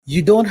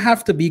You don't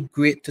have to be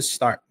great to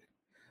start,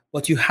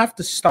 but you have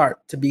to start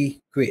to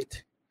be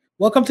great.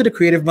 Welcome to the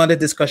Creative Monday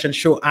Discussion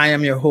Show. I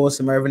am your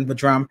host, Mervin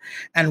Budram,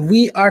 and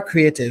we are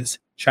creatives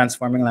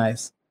transforming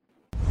lives.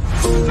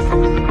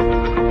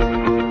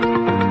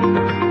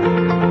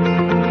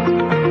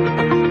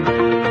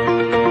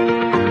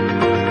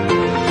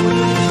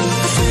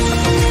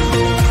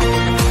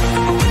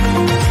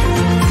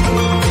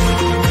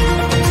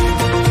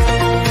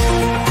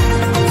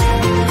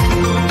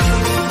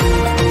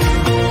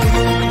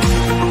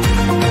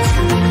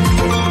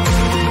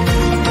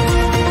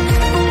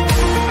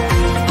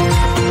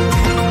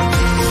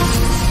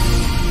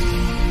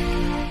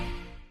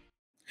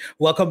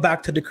 Welcome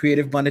back to the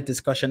Creative Monday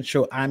Discussion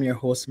Show. I'm your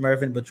host,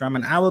 Mervin Budram,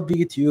 and I will be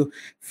with you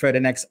for the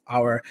next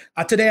hour.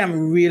 Today,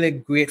 I'm really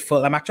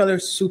grateful. I'm actually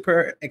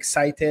super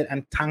excited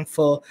and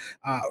thankful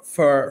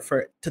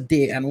for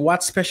today. And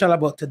what's special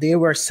about today,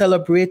 we're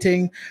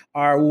celebrating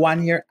our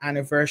 1-year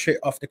anniversary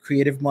of the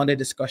Creative Monday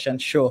Discussion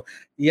Show.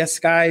 Yes,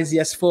 guys.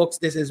 Yes, folks.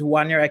 This is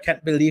 1 year. I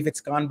can't believe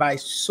it's gone by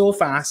so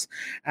fast.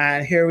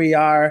 And here we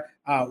are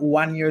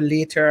 1 year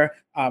later,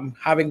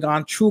 having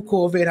gone through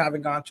COVID,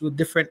 having gone through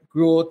different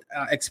growth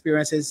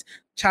experiences,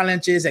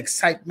 challenges,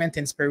 excitement,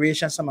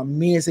 inspiration, some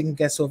amazing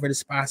guests over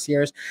this past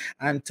years.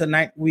 And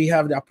tonight we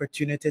have the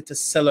opportunity to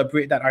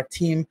celebrate that. Our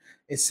team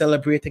is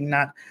celebrating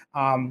that.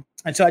 And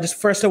so I just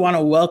first want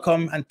to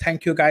welcome and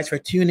thank you guys for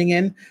tuning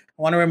in.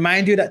 I want to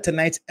remind you that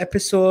tonight's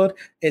episode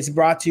is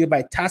brought to you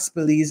by Task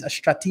Belize, a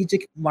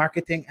strategic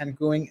marketing and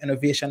growing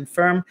innovation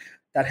firm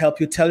that help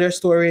you tell your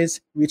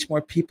stories, reach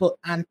more people,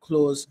 and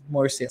close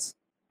more sales.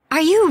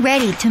 Are you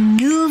ready to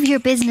move your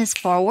business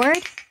forward?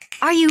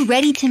 Are you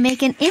ready to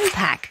make an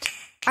impact?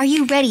 Are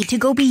you ready to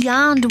go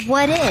beyond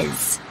what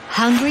is?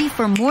 Hungry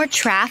for more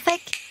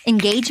traffic,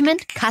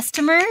 engagement,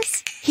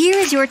 customers? Here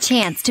is your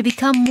chance to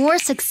become more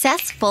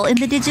successful in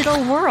the digital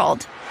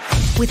world.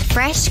 With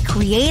fresh,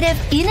 creative,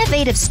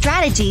 innovative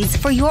strategies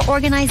for your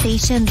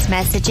organization's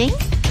messaging,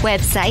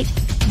 website,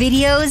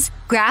 videos,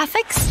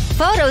 graphics,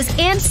 photos,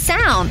 and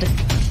sound.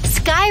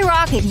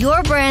 Skyrocket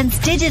your brand's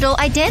digital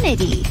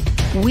identity.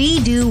 We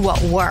do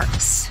what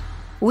works.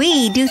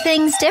 We do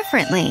things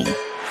differently.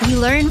 We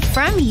learn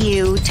from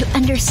you to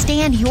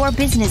understand your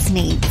business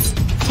needs.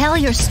 Tell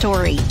your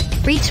story,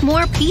 reach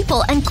more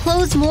people, and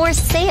close more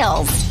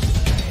sales.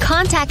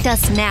 Contact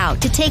us now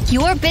to take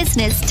your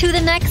business to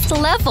the next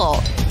level.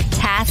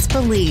 Task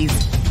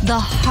Belize, the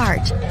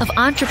heart of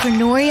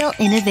entrepreneurial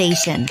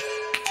innovation.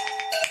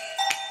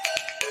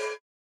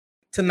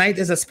 Tonight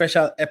is a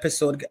special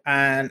episode,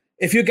 and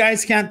if you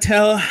guys can't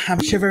tell,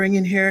 I'm shivering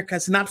in here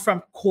because not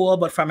from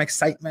cold, but from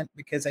excitement,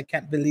 because I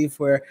can't believe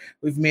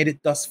we've made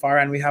it thus far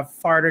and we have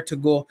farther to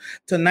go.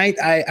 Tonight,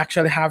 I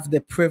actually have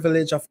the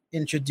privilege of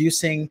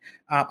introducing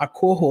a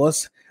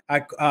co-host.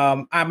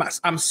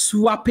 I'm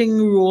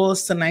swapping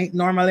roles tonight.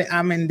 Normally,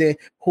 I'm in the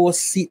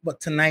host seat, but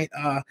tonight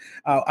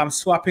I'm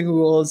swapping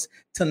roles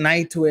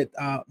tonight with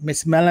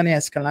Miss Melanie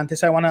Escalante.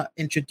 So I want to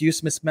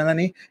introduce Miss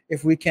Melanie,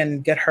 if we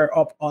can get her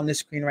up on the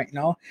screen right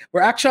now.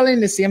 We're actually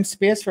in the same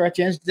space for a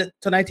change.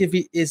 Tonight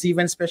is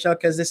even special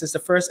because this is the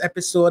first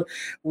episode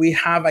we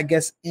have, I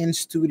guess, in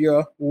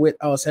studio with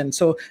us. And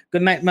so,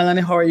 good night,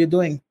 Melanie. How are you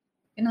doing?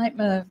 Good night,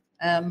 Merv.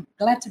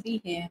 Glad to be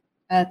here.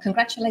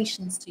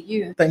 Congratulations to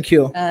you. Thank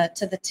you.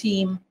 To the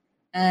team.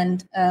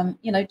 And,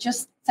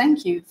 just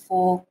thank you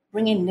for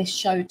bringing this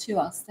show to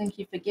us. Thank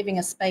you for giving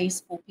a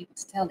space for people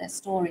to tell their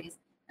stories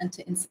and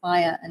to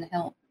inspire and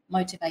help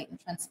motivate and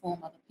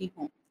transform other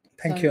people.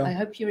 Thank you. I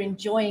hope you're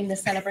enjoying the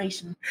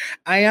celebration.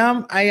 I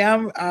am.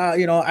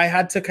 I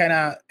had to kind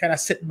of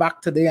sit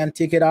back today and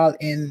take it all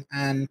in.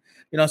 And,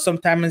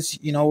 sometimes,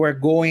 we're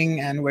going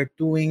and we're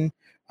doing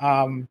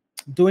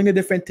the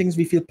different things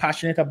we feel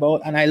passionate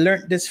about. And I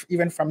learned this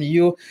even from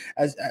you.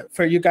 As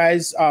for you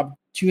guys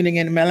tuning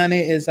in,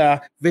 Melanie is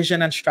a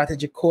vision and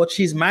strategy coach.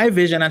 She's my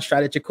vision and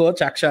strategy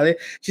coach, actually.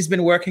 She's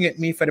been working with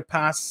me for the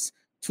past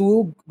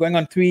 2, going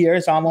on 3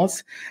 years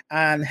almost,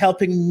 and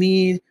helping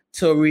me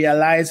to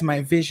realize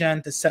my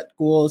vision, to set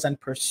goals and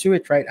pursue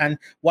it, right? And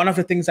one of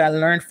the things I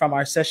learned from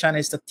our session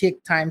is to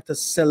take time to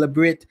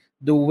celebrate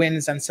the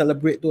wins and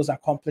celebrate those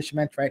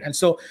accomplishments, right? And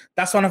so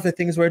that's one of the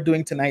things we're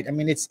doing tonight. I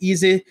mean, it's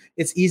easy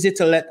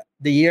to let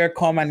the year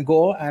come and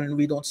go and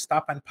we don't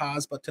stop and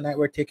pause, but tonight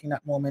we're taking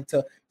that moment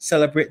to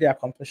celebrate the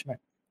accomplishment.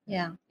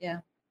 Yeah.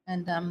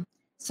 And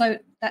so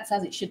that's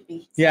as it should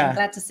be. So yeah. I'm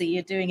glad to see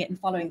you're doing it and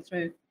following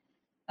through.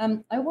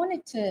 I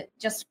wanted to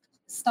just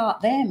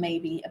start there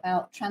maybe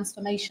about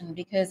transformation,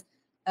 because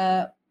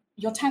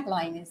your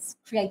tagline is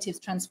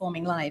creatives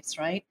transforming lives,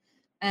 right?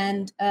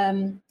 And,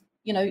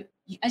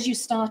 as you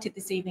started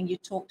this evening, you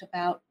talked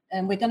about,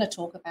 and we're going to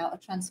talk about, a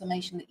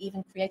transformation that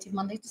even Creative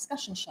Monday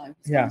Discussion Show has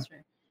gone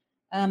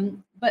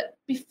through. But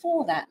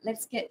before that,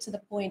 let's get to the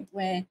point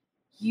where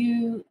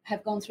you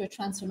have gone through a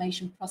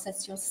transformation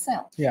process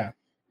yourself. Yeah.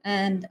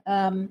 And,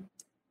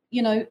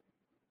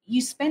 you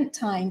spent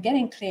time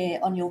getting clear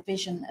on your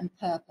vision and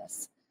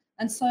purpose.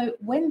 And so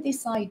when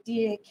this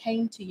idea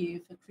came to you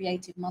for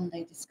Creative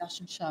Monday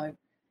Discussion Show,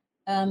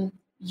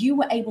 you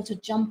were able to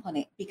jump on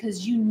it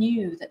because you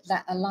knew that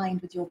that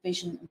aligned with your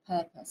vision and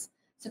purpose.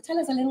 So tell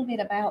us a little bit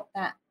about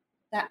that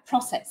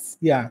process.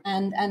 Yeah.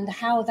 And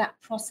how that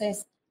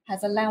process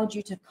has allowed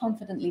you to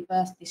confidently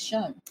birth this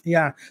show.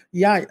 Yeah.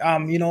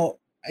 You know,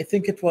 I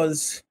think it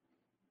was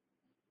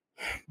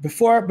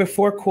before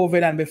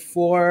COVID and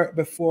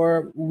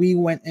before we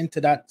went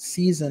into that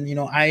season. You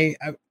know, I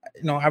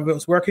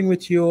was working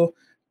with you.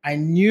 I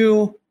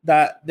knew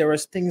that there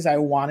was things I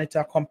wanted to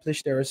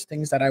accomplish. There was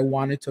things that I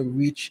wanted to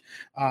reach.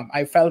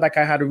 I felt like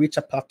I had to reach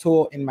a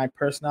plateau in my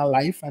personal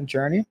life and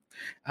journey,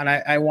 and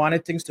I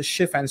wanted things to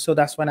shift. And so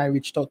that's when I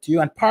reached out to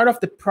you. And part of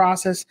the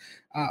process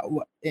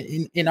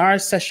in our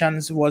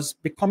sessions was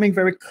becoming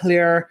very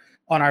clear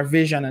on our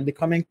vision and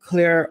becoming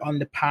clear on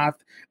the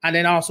path, and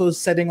then also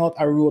setting out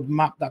a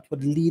roadmap that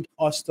would lead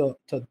us to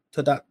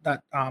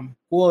that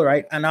goal,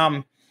 right?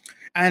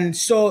 And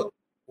so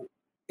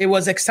it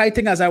was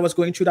exciting as I was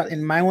going through that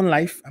in my own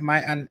life,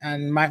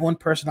 and my own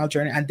personal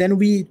journey. And then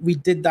we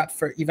did that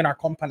for even our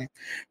company.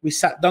 We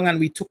sat down and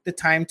we took the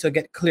time to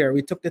get clear.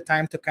 We took the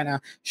time to kind of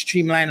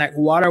streamline, like,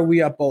 what are we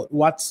about?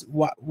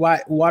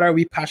 What are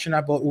we passionate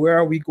about? Where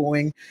are we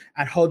going?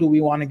 And how do we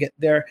want to get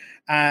there?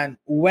 And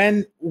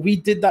when we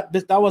did that,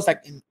 that was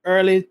like in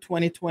early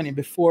 2020,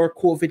 before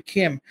COVID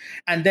came.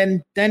 And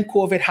then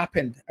COVID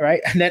happened,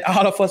 right? And then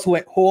all of us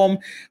went home.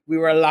 We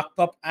were locked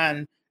up,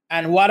 and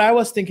what I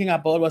was thinking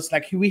about was,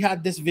 like, we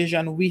had this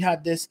vision, we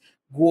had this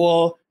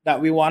goal that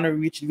we want to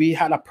reach. We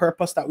had a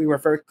purpose that we were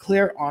very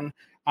clear on,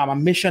 a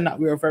mission that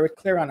we were very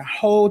clear on.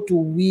 How do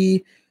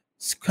we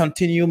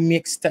continue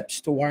make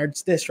steps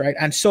towards this, right?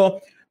 And so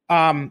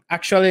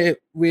actually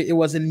it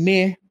was in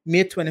May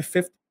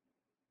 25th,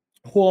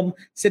 home,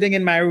 sitting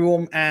in my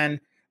room, and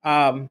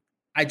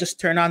I just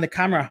turned on the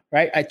camera,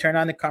 right? I turned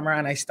on the camera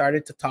and I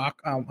started to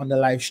talk on the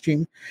live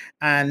stream.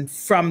 And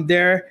from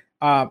there,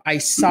 I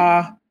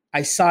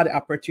saw the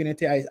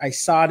opportunity. I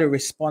saw the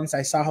response.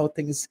 I saw how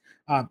things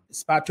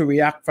start to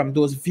react from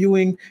those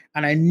viewing.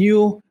 And I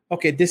knew,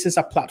 okay, this is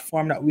a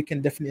platform that we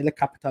can definitely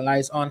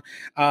capitalize on.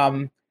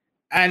 And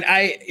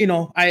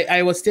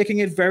I was taking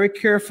it very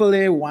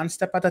carefully, one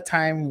step at a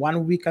time,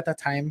 1 week at a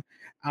time.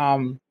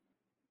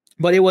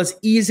 But it was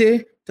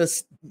easy to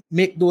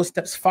make those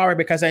steps forward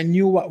because I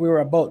knew what we were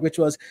about, which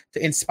was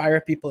to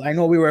inspire people. I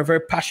know we were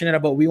very passionate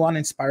about, we want to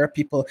inspire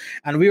people.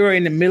 And we were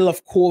in the middle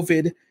of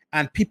COVID,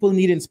 and people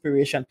need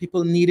inspiration.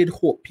 People needed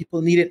hope.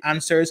 People needed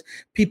answers.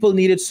 People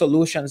needed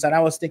solutions. And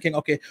I was thinking,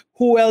 okay,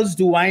 who else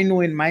do I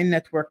know in my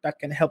network that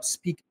can help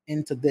speak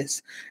into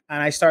this?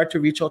 And I started to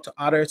reach out to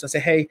others and say,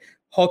 hey,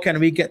 how can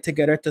we get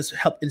together to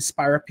help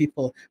inspire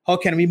people? How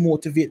can we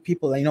motivate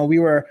people? You know, we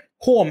were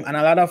home, and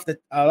a lot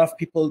of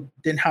people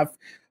didn't have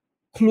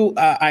clue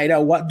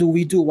either. What do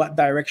we do? What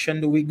direction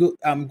do we go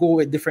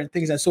with different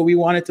things? And so we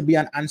wanted to be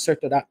an answer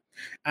to that.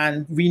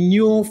 And we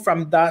knew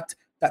from that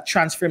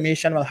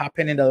transformation will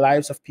happen in the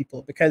lives of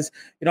people, because,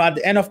 you know, at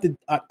the end of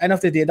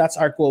the day, that's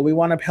our goal. We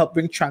want to help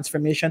bring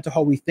transformation to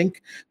how we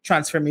think,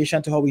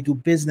 transformation to how we do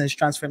business,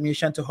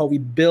 transformation to how we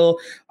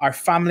build our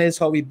families,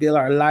 how we build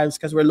our lives,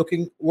 because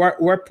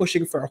we're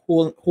pushing for a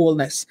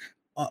wholeness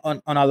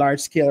on a large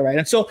scale, right?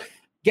 And so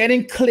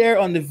getting clear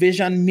on the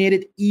vision made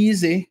it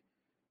easy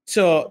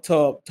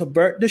to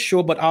birth the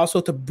show, but also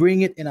to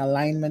bring it in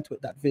alignment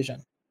with that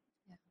vision.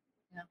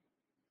 Yeah.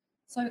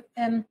 So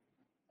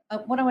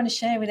what I want to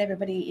share with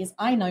everybody is,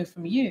 I know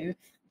from you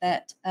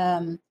that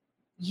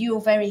you're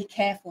very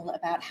careful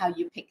about how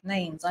you pick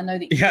names. I know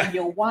that you and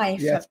your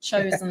wife have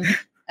chosen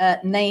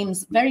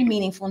names, very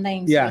meaningful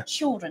names for your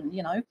children,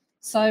 you know.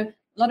 So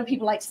a lot of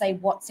people like to say,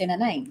 what's in a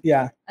name?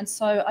 Yeah. And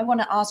so I want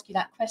to ask you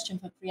that question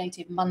for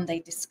Creative Monday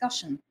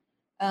discussion.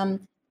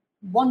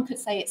 One could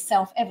say it's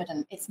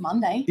self-evident. It's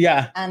Monday.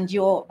 Yeah. And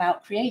you're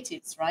about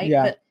creatives, right?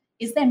 Yeah. But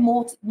is there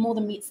more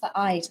than meets the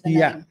eye to the name?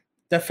 Yeah,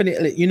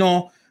 definitely. You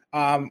know,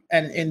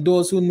 and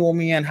those who know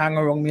me and hang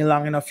around me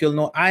long enough, you'll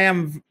know I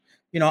am,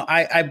 you know,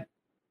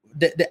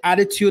 the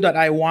attitude that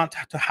I want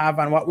to have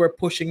and what we're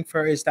pushing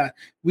for is that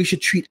we should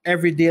treat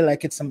every day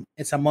like it's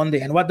a Monday.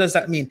 And what does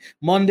that mean?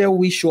 Monday,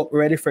 we show up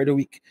ready for the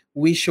week.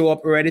 We show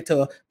up ready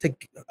to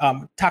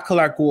tackle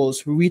our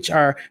goals, reach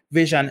our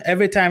vision.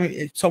 Every time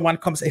someone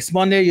comes, it's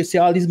Monday, you see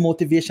all these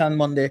motivation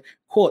Monday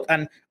quote.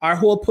 And our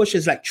whole push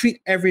is like,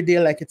 treat every day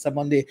like it's a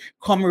Monday.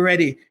 Come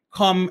ready.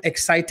 Come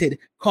excited,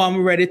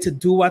 come ready to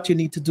do what you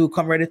need to do,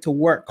 come ready to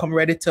work, come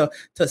ready to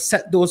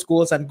set those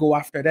goals and go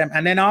after them.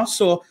 And then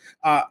also,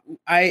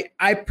 I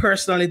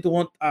personally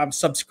don't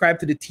subscribe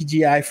to the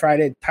TGI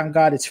Friday, thank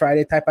God it's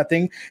Friday type of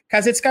thing,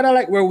 because it's kind of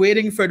like we're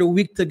waiting for the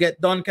week to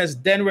get done,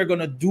 because then we're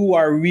going to do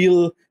our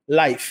real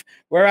life.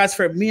 Whereas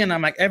for me, and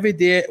I'm like, every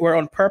day we're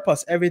on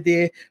purpose. Every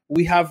day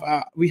we have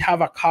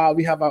a call,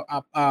 we have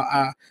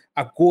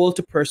a goal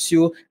to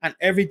pursue, and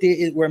every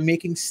day we're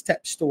making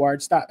steps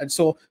towards that. And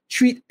so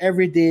treat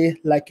every day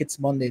like it's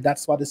Monday.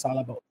 That's what it's all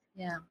about.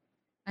 Yeah.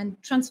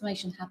 And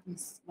transformation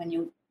happens when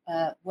you're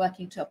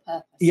working to a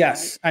purpose.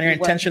 Yes. Right? And you're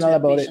intentional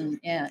about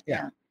it.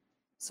 Yeah.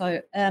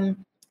 So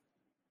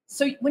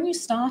so when you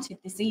started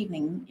this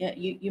evening,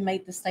 you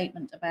made the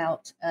statement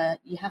about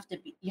you have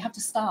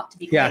to start to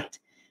be great.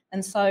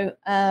 And so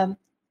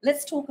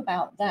let's talk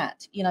about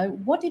that. You know,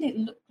 what did it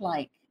look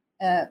like?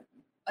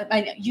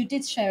 You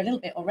did share a little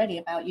bit already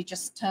about you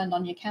just turned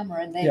on your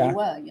camera and there you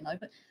were, you know,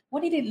 but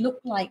what did it look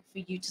like for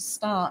you to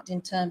start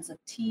in terms of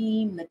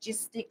team,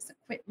 logistics,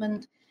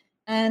 equipment,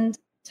 and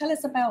tell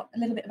us a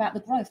little bit about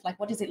the growth. Like,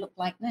 what does it look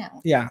like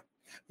now? Yeah,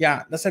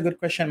 that's a good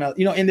question, Mel.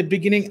 You know, in the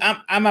beginning,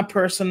 I'm a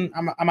person,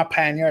 I'm a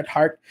pioneer at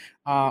heart.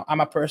 I'm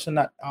a person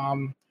that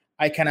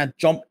I kind of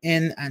jump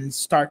in and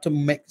start to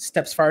make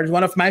steps forward.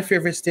 One of my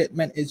favorite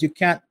statements is you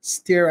can't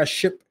steer a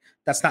ship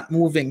that's not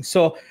moving.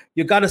 So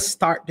you got to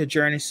start the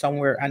journey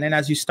somewhere. And then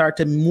as you start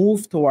to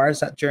move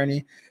towards that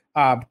journey,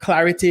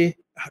 clarity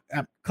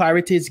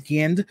is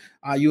gained.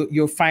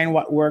 You'll find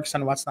what works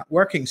and what's not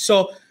working.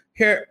 So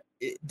here,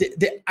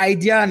 the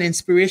idea and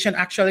inspiration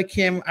actually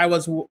came. I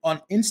was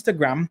on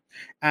Instagram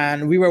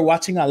and we were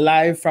watching a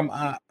live from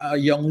a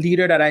young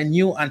leader that I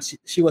knew, and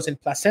she was in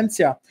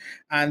Placencia,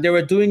 and they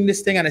were doing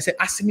this thing, and I said,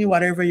 ask me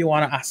whatever you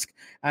want to ask.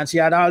 And she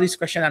had all these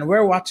questions, and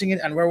we're watching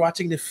it and we're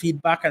watching the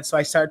feedback. And so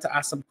I started to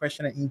ask some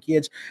questions and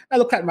engage. I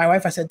looked at my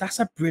wife, I said, that's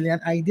a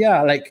brilliant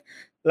idea.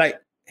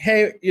 Like,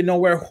 hey, you know,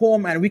 we're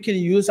home and we can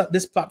use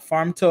this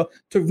platform to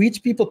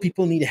reach people.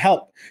 People need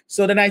help.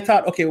 So then I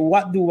thought, okay,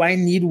 what do I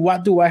need?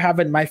 What do I have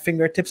at my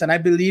fingertips? And I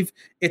believe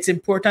it's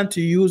important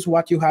to use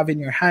what you have in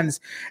your hands.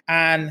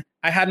 And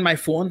I had my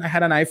phone. I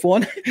had an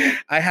iPhone.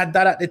 I had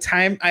that at the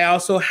time. I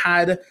also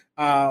had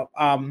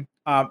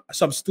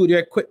some studio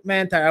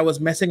equipment. I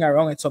was messing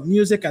around with some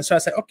music. And so I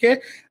said,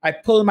 okay, I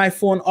pull my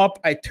phone up.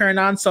 I turn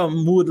on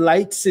some mood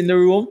lights in the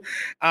room.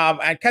 And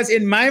because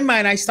in my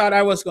mind, I thought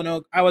I was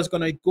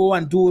gonna go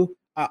and do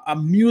a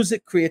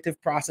music creative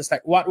process.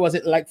 Like, what was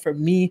it like for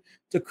me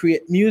to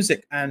create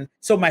music? And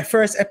so my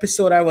first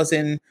episode, I was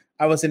in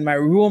my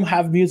room,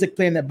 have music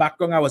playing in the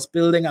background. I was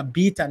building a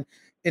beat and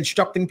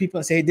instructing people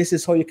and say, hey, this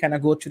is how you kind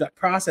of go through that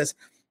process.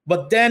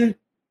 But then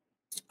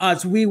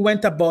as we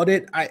went about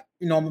it,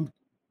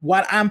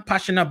 what I'm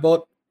passionate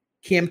about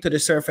came to the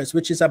surface,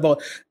 which is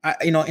about,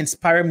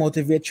 inspire,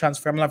 motivate,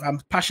 transform life. I'm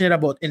passionate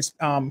about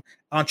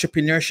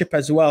entrepreneurship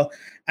as well.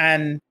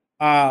 And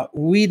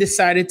we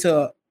decided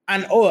to,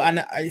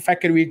 and if I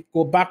could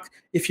go back,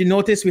 if you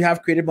notice, we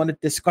have created one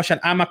discussion.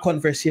 I'm a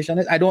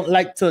conversationalist. I don't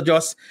like to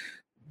just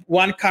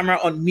one camera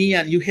on me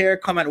and you here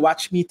come and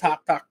watch me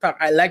talk.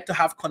 I like to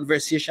have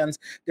conversations.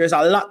 There's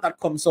a lot that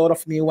comes out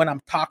of me when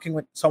I'm talking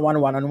with someone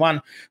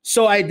one-on-one.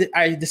 So I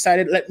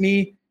decided, let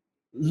me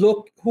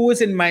look who is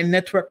in my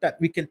network that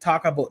we can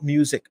talk about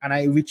music. And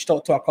I reached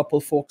out to a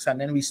couple folks and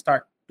then we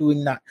start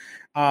doing that.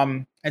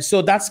 And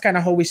so that's kind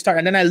of how we start.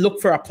 And then I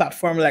looked for a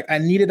platform. Like, I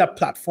needed a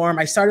platform.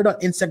 I started on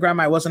Instagram.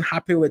 I wasn't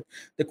happy with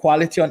the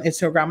quality on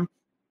Instagram.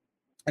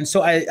 And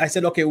so I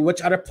said, okay,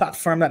 which other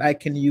platform that I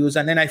can use?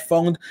 And then I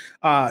found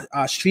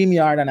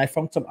StreamYard, and I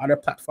found some other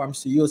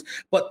platforms to use.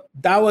 But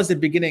that was the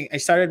beginning. I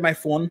started my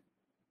phone.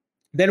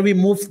 Then we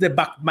moved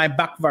my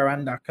back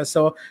veranda, because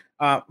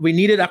we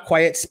needed a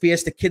quiet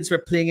space. The kids were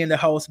playing in the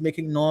house,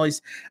 making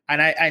noise,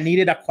 and I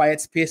needed a quiet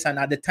space. And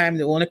at the time,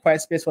 the only quiet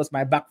space was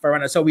my back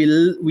veranda. So we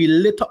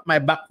lit up my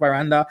back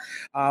veranda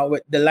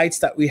with the lights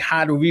that we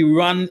had. We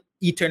run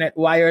Ethernet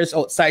wires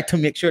outside to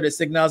make sure the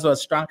signals were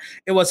strong.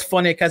 It was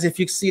funny because if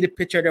you see the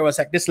picture, there was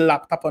like this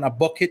laptop on a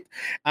bucket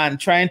and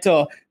trying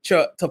to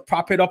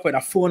prop it up with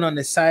a phone on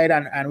the side,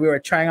 and we were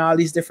trying all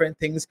these different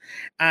things,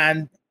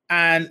 and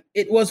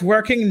it was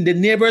working. The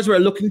neighbors were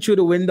looking through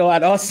the window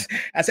at us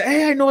and said,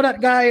 hey, I know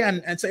that guy.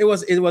 And so it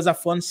was a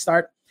fun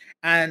start.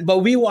 But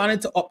we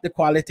wanted to up the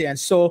quality. And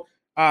so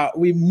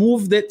we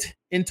moved it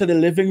into the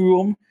living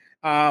room,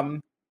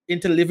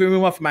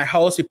 of my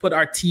house. We put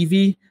our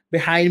TV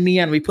behind me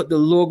and we put the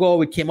logo.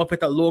 We came up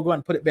with a logo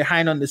and put it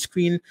behind on the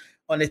screen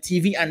on the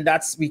TV. And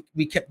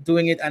we kept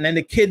doing it. And then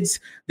the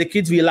kids,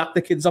 we locked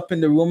the kids up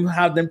in the room,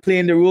 have them play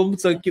in the room.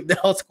 So keep the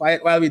house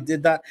quiet while we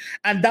did that.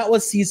 And that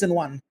was season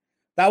one.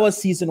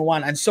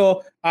 And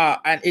so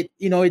and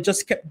it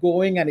just kept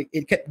going and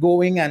it kept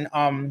going.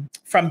 And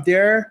from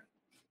there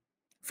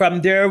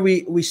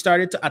we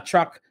started to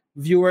attract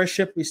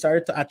viewership. We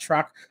started to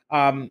attract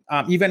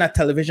even a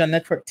television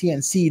network,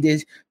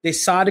 TNC. They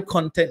saw the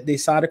content, they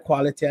saw the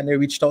quality, and they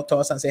reached out to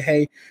us and say,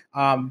 hey,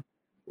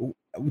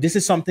 this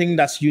is something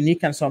that's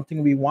unique and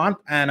something we want.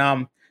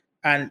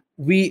 And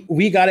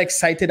we got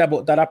excited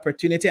about that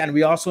opportunity. And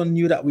we also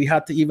knew that we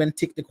had to even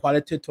take the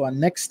quality to our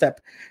next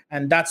step.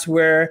 And that's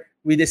where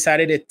we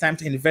decided it's time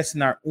to invest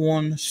in our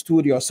own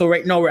studio. So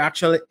right now we're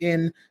actually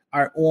in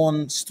our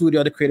own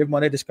studio, the Creative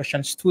Monday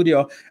Discussion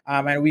Studio.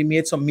 And we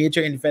made some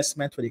major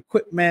investment with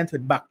equipment,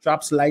 with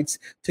backdrops, lights,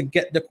 to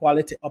get the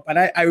quality up. And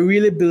I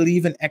really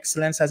believe in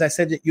excellence. As I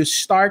said, you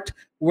start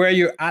where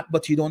you're at,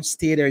 but you don't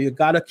stay there. You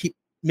got to keep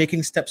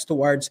making steps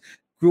towards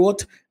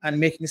growth and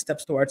making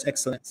steps towards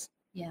excellence.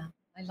 Yeah,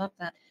 I love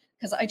that.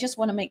 Because I just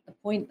want to make the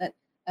point that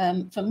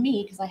for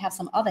me, because I have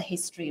some other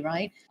history,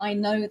 right? I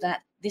know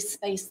that this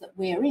space that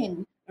we're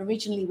in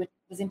originally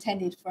was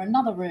intended for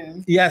another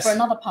room, yes, for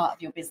another part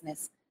of your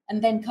business. And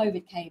then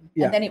COVID came,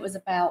 and then it was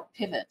about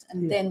pivot,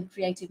 and then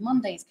Creative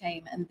Mondays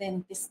came, and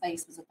then this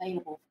space was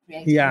available for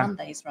Creative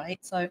Mondays, right?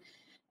 So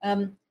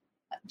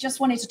just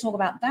wanted to talk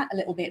about that a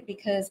little bit,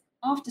 because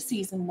after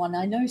season one,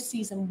 I know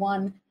season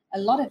one, a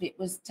lot of it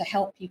was to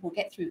help people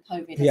get through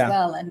COVID as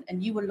well.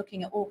 And you were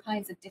looking at all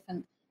kinds of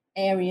different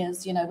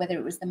areas, you know, whether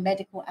it was the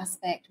medical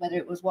aspect, whether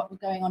it was what was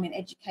going on in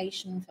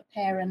education for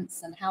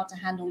parents and how to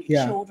handle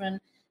your children,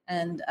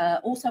 and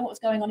also what was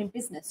going on in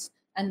business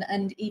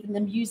and even the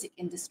music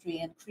industry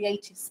and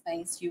creative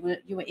space. You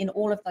were in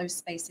all of those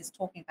spaces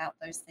talking about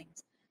those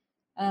things.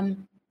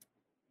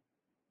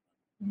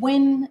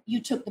 When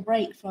you took the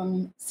break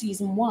from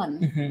season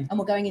one and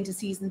we're going into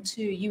season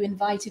two, you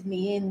invited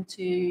me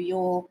into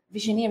your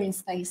visioneering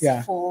space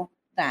for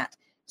that.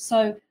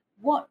 So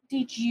what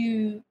did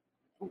you,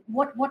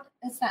 what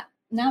is that,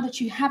 now that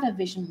you have a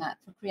vision map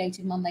for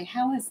Creative Monday,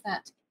 how has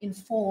that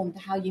informed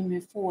how you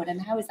move forward, and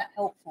how is that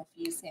helpful for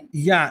you since?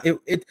 Yeah,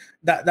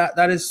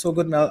 that is so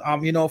good, Mel.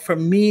 You know, for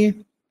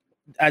me,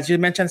 as you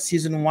mentioned,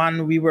 season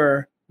one, we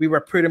were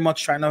pretty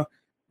much trying to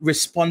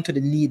respond to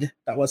the need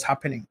that was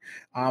happening.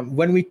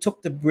 When we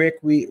took the break,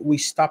 we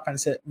stopped and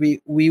said,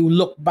 we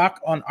look back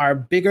on our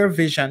bigger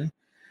vision,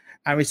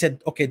 and we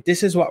said, okay,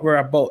 this is what we're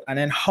about, and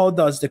then how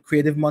does the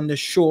Creative Monday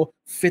show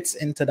fits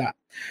into that?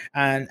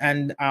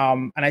 And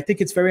I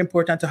think it's very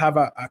important to have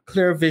a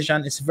clear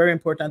vision. It's very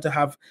important to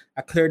have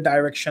a clear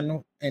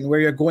direction in where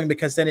you're going,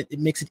 because then it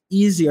makes it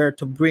easier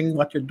to bring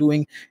what you're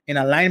doing in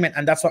alignment.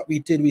 And that's what we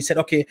did. We said,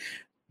 okay,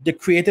 the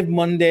Creative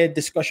Monday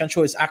discussion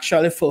show is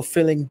actually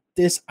fulfilling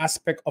this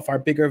aspect of our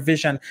bigger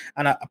vision.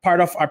 And a part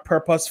of our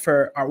purpose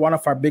for one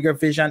of our bigger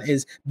vision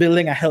is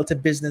building a healthy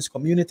business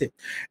community.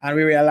 And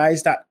we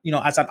realized that, you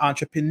know, as an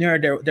entrepreneur,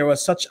 there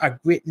was such a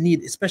great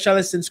need,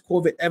 especially since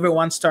COVID.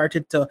 Everyone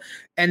started to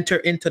enter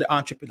into the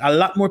entrepreneur. A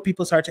lot more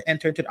people started to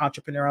enter into the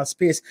entrepreneurial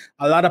space.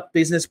 A lot of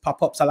business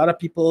pop-ups. A lot of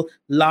people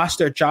lost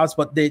their jobs,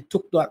 but they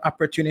took that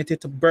opportunity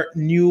to birth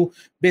new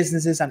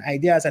businesses and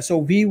ideas. And so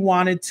we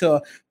wanted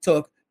to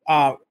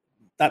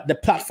that the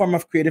platform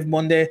of Creative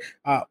Monday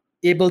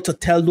able to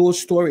tell those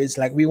stories.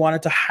 Like, we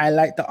wanted to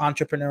highlight the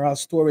entrepreneurial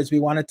stories.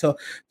 We wanted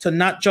to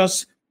not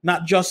just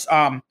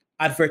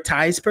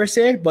advertise per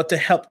se, but to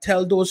help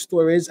tell those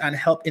stories and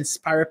help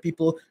inspire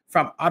people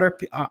from other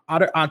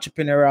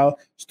entrepreneurial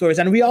stories.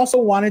 And we also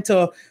wanted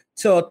to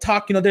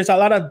talk. You know, there's a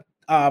lot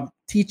of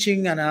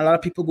teaching, and a lot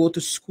of people go to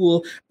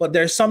school, but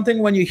there's something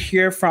when you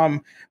hear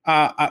from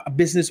a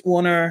business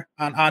owner,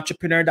 an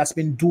entrepreneur that's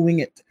been doing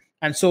it.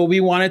 And so we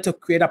wanted to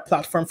create a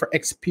platform for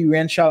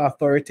experiential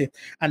authority.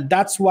 And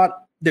that's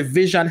what the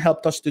vision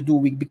helped us to do.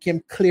 We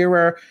became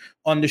clearer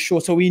on the show.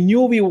 So we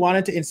knew we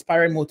wanted to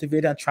inspire,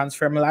 motivate, and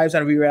transform lives.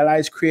 And we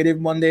realized Creative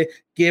Monday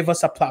gave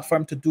us a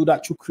platform to do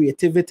that through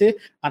creativity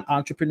and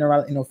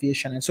entrepreneurial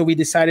innovation. And so we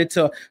decided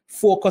to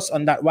focus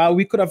on that. While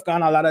we could have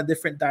gone a lot of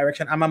different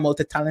directions, I'm a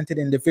multi-talented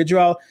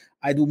individual.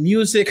 I do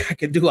music. I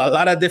can do a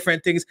lot of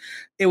different things.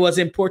 It was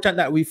important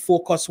that we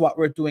focus what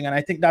we're doing. And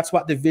I think that's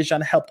what the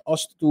vision helped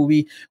us to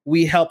do.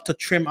 We helped to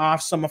trim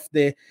off some of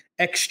the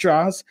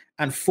extras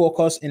and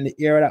focus in the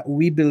area that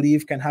we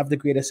believe can have the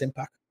greatest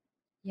impact.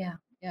 Yeah.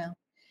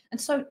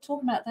 And so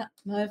talking about that,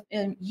 Merv,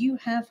 you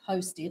have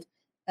hosted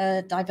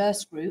a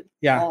diverse group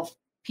of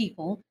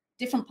people,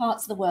 different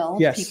parts of the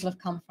world. People have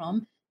come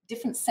from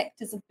different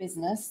sectors of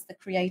business, the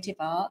creative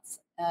arts,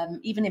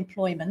 even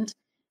employment,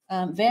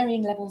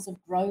 varying levels of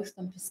growth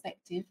and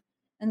perspective.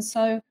 And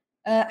so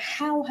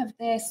how have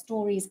their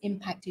stories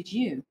impacted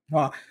you?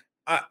 Well,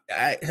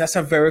 that's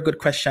a very good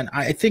question.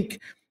 I think,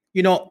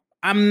 you know,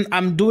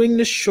 I'm doing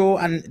this show,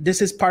 and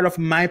this is part of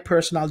my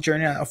personal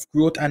journey of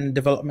growth and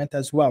development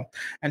as well.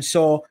 And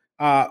so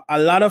a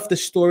lot of the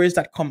stories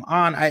that come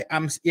on,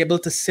 I'm able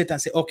to sit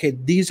and say, okay,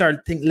 these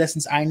are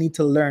lessons I need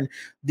to learn.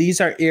 These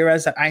are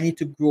areas that I need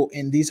to grow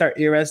in. These are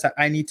areas that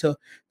I need to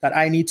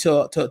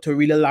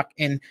really lock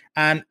in.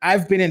 And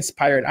I've been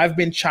inspired. I've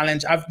been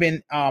challenged. I've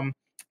been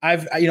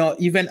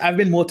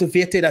been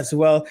motivated as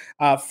well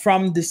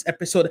from this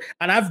episode,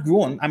 and I've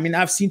grown. I mean,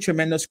 I've seen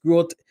tremendous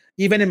growth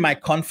even in my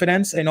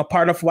confidence. You know,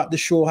 part of what the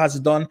show has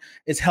done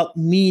is helped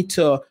me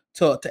to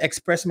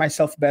express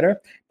myself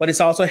better, but it's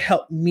also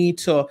helped me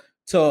to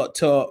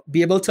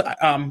be able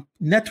to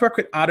network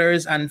with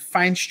others and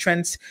find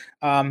strengths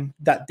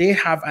that they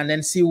have, and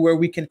then see where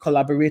we can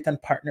collaborate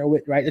and partner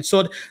with. Right. And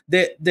so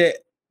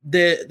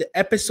the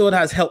episode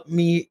has helped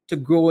me to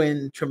grow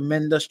in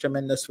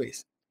tremendous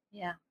ways.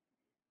 Yeah.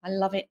 I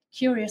love it.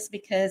 Curious,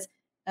 because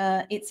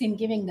it's in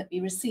giving that we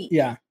receive.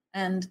 Yeah.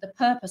 And the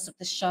purpose of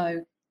the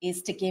show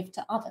is to give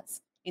to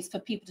others. It's for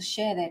people to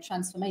share their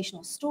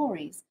transformational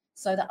stories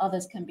so that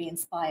others can be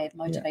inspired,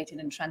 motivated,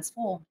 and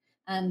transformed.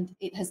 And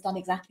it has done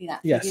exactly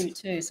that for you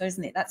too. So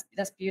isn't it?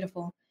 That's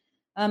beautiful.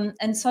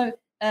 And so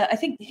I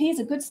think here's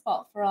a good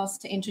spot for us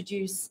to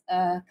introduce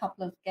a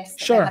couple of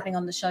guests that we're having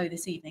on the show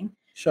this evening.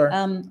 Sure.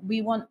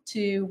 We want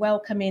to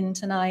welcome in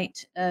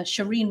tonight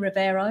Shireen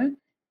Rivero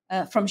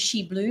from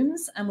She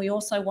Blooms, and we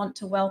also want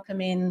to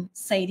welcome in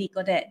Sadie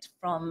Godet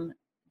from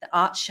the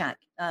Art Shack,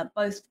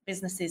 both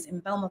businesses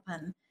in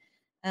Belmopan.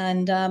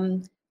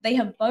 And they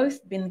have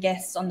both been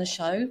guests on the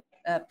show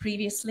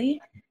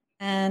previously,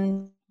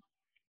 and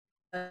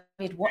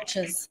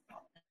watchers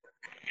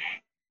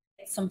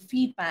some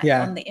feedback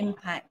on the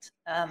impact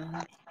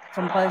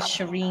from both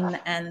Shireen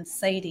and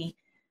Sadie.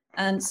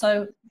 And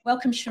so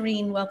welcome,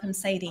 Shireen, welcome,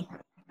 Sadie.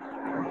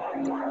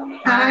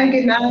 Hi,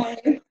 good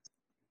night.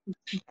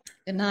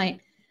 Good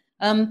night.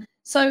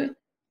 So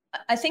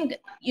I think,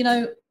 you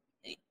know,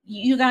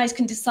 you guys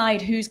can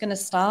decide who's going to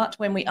start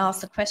when we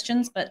ask the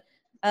questions. But,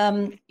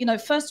 you know,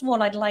 first of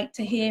all, I'd like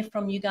to hear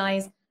from you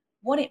guys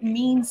what it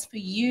means for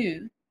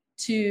you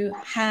to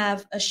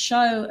have a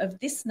show of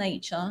this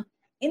nature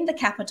in the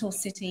capital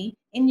city,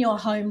 in your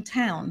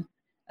hometown.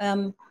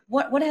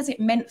 What has it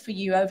meant for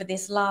you over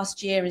this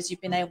last year as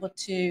you've been able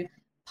to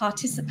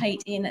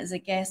participate in as a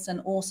guest and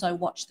also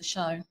watch the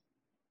show?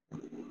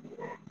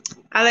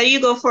 I'll let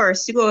you go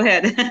first. You go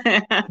ahead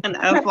and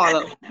I'll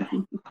follow.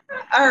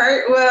 All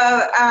right.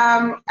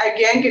 Well,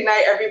 again, good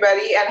night,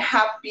 everybody, and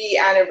happy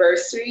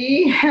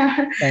anniversary.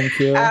 Thank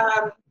you.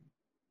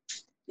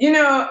 You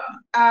know,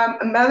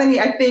 Melanie,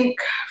 I think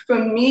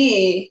for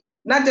me,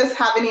 not just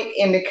having it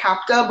in the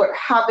capital, but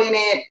having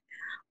it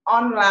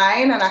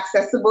online and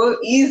accessible,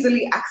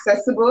 easily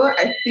accessible,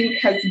 I think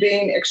has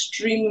been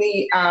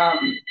extremely,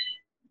 I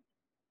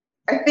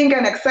think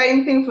an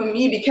exciting thing for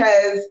me,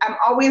 because I'm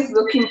always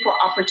looking for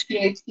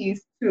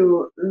opportunities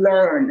to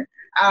learn.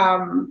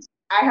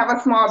 I have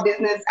a small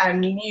business,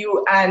 I'm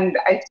new, and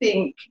I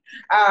think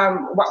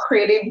what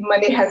Creative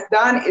Monday has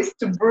done is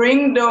to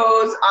bring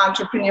those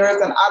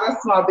entrepreneurs and other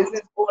small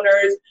business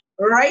owners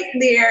right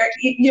there,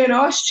 you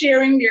know,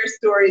 sharing their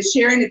stories,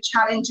 sharing the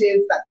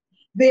challenges that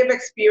they've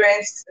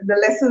experienced, the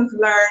lessons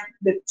learned,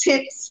 the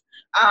tips,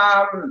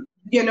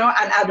 you know,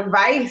 and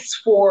advice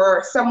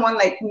for someone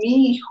like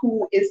me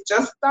who is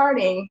just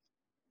starting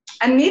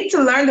and need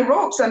to learn the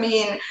ropes. I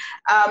mean,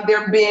 there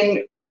have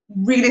been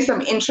really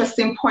some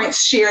interesting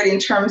points shared in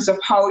terms of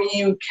how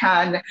you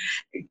can,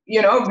 you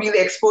know, really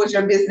expose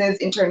your business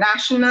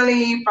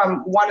internationally from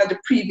one of the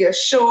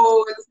previous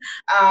shows,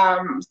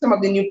 some of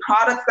the new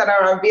products that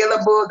are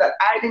available that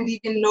I didn't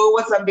even know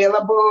was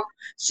available.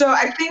 So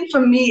I think for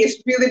me,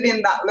 it's really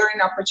been that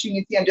learning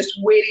opportunity and just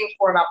waiting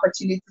for an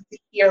opportunity to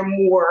hear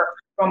more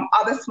from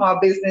other small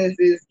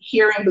businesses,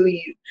 hear and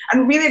believe,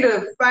 and really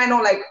to find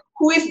out like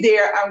who is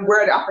there and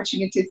where the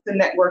opportunities to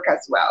network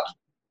as well.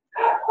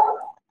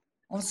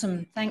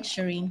 Awesome. Thanks,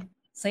 Shireen.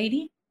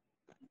 Sadie?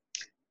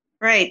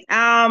 Right.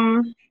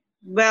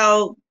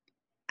 Well,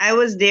 I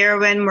was there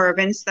when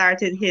Mervin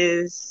started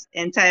his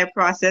entire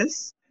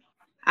process.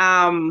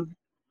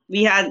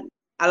 We had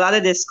a lot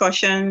of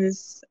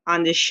discussions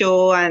on the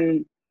show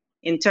and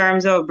in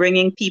terms of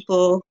bringing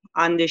people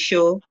on the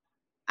show.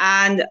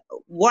 And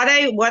what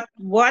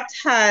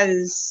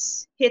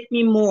has hit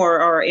me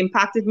more or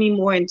impacted me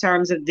more in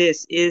terms of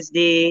this is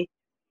the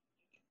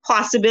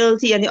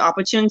possibility and the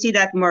opportunity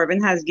that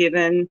Mervin has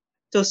given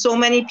to so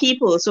many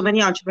people, so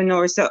many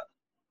entrepreneurs to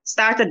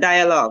start a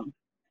dialogue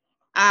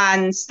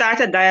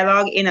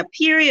in a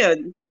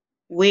period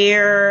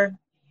where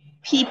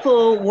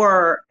people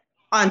were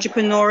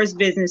entrepreneurs,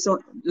 business,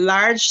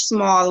 large,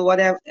 small,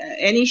 whatever,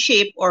 any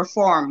shape or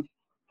form.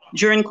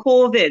 During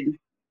COVID,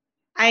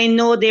 I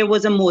know there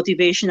was a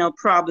motivational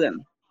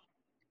problem.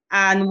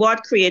 And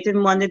what Creative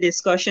Monday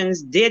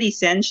discussions did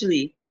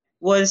essentially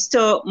was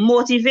to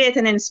motivate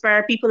and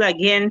inspire people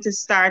again to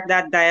start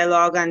that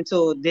dialogue and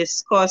to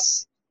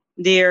discuss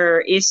their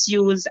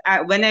issues.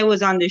 When I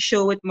was on the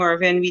show with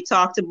Mervin, we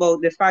talked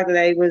about the fact that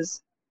I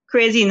was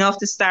crazy enough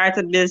to start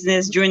a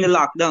business during the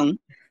lockdown.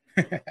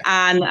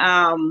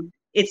 And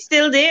it's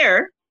still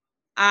there.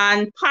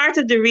 And part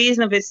of the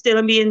reason of it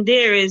still being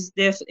there is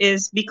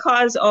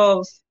because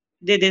of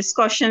the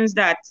discussions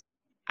that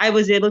I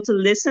was able to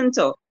listen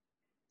to.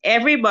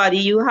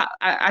 Everybody,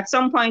 at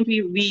some point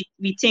we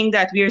think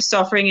that we are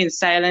suffering in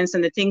silence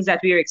and the things that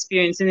we are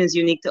experiencing is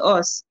unique to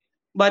us.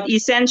 But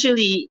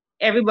essentially,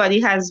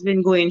 everybody has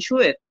been going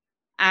through it.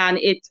 And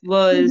it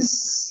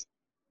was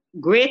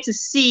great to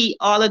see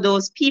all of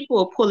those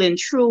people pulling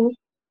through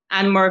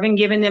and Mervin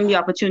giving them the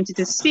opportunity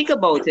to speak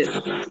about it.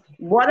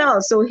 What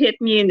also hit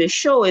me in the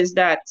show is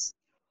that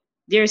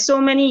there's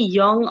so many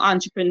young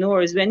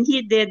entrepreneurs. When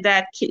he did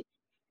that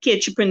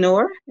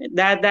Kidtrepreneur,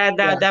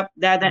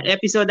 that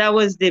episode, that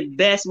was the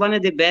best, one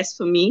of the best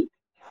for me,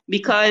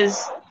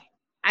 because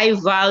I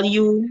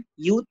value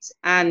youth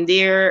and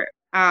their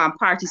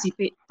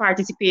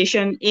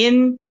participation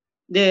in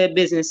the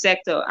business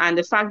sector, and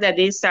the fact that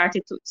they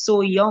started so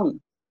young,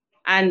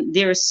 and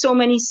there are so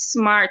many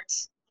smart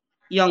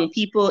young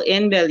people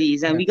in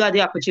Belize, and we got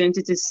the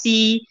opportunity to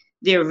see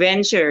their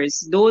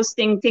ventures. Those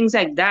things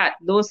like that,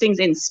 those things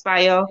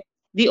inspire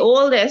the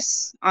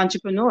oldest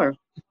entrepreneur.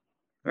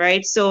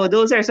 Right, so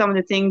those are some of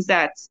the things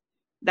that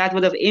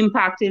would have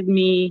impacted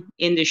me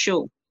in the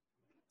show.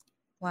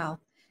 Wow,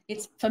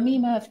 it's for me,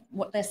 Merv.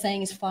 What they're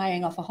saying is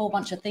firing off a whole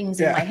bunch of things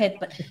in my head,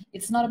 but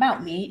it's not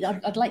about me.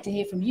 I'd like to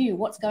hear from you.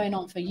 What's going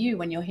on for you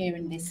when you're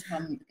hearing this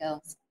from the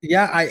girls?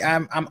 Yeah,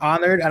 I'm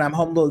honored and I'm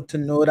humbled to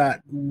know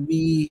that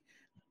we,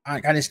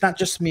 and it's not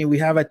just me, we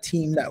have a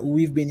team that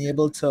we've been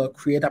able to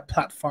create a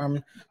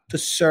platform to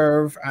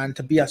serve and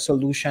to be a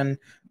solution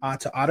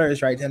to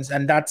others, right?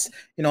 And that's,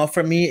 you know,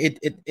 for me,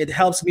 it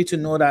helps me to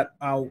know that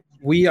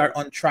we are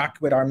on track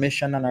with our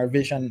mission and our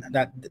vision,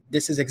 that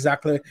this is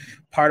exactly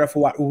part of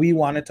what we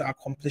wanted to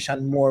accomplish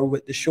and more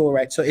with the show,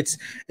 right? So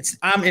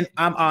I'm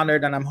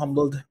honored and I'm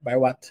humbled by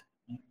what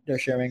they're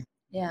sharing.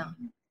 Yeah.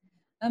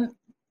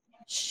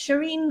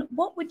 Shireen,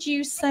 what would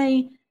you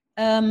say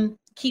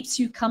keeps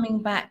you coming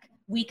back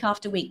week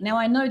after week? Now,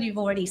 I know you've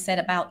already said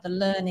about the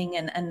learning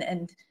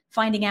and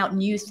finding out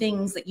new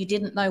things that you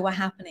didn't know were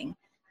happening.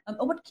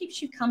 But what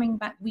keeps you coming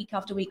back week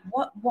after week?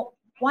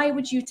 Why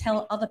would you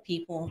tell other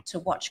people to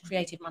watch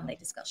Creative Monday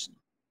Discussion?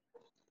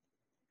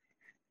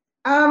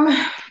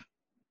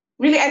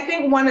 Really, I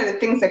think one of the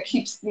things that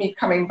keeps me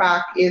coming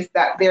back is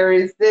that there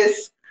is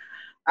this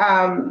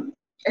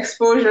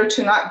exposure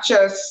to not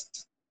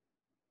just,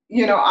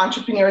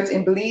 entrepreneurs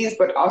in Belize,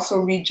 but also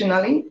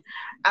regionally.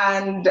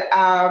 And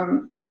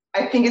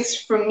I think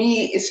it's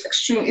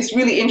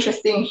really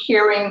interesting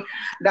hearing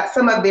that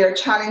some of their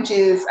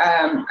challenges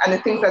and the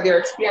things that they're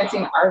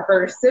experiencing are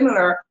very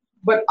similar,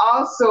 but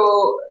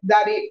also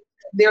that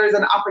there is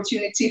an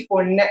opportunity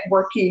for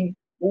networking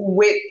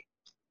with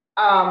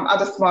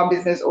other small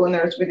business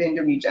owners within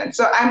the region.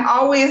 So I'm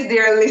always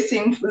there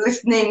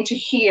listening to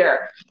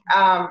hear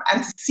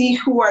and to see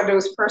who are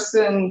those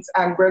persons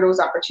and where those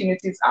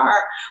opportunities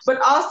are, but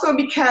also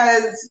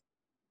because,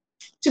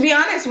 to be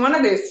honest, one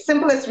of the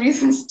simplest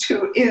reasons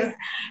too is,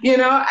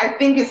 I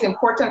think it's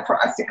important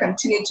for us to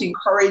continue to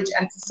encourage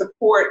and to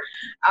support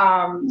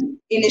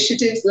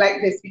initiatives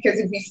like this, because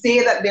if we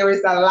say that there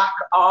is a lack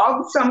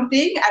of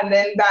something and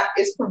then that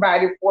is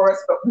provided for us,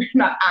 but we're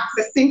not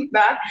accessing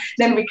that,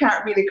 then we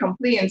can't really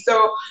complain.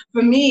 So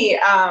for me,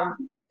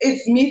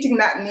 it's meeting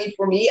that need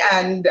for me.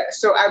 And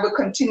so I will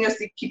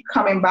continuously keep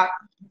coming back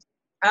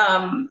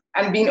and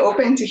being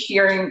open to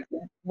hearing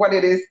what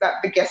it is that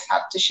the guests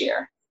have to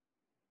share.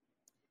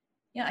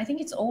 Yeah, I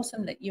think it's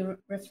awesome that you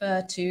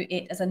refer to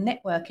it as a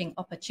networking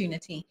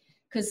opportunity,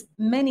 because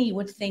many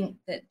would think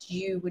that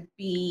you would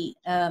be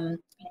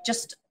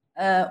just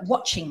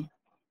watching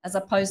as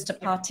opposed to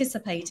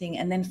participating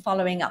and then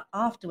following up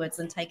afterwards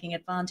and taking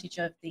advantage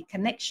of the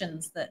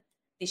connections that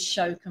this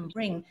show can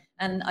bring.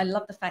 And I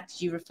love the fact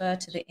that you refer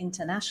to the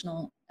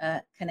international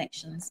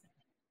connections.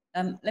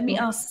 Let me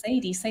ask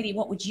Sadie. Sadie,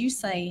 what would you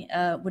say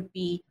would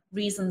be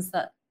reasons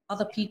that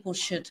other people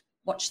should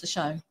watch the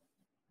show?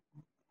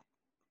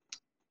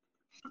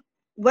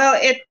 Well,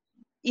 it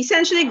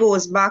essentially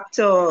goes back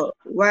to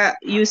what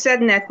you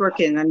said,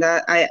 networking, and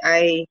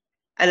I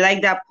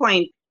like that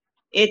point.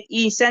 It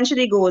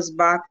essentially goes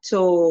back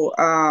to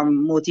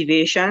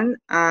motivation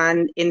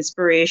and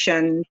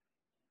inspiration.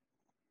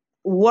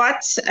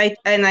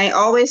 I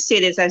always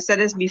say this, I've said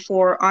this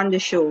before on the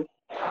show,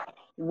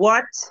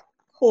 what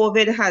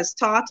COVID has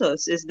taught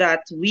us is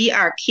that we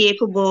are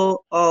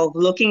capable of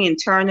looking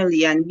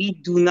internally and we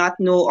do not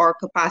know our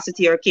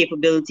capacity or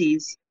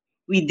capabilities.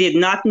 We did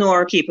not know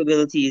our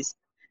capabilities.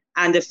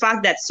 And the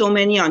fact that so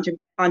many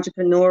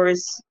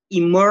entrepreneurs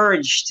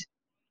emerged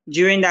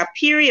during that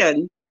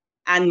period,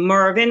 and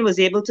Mervin was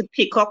able to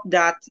pick up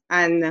that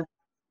and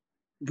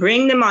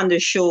bring them on the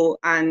show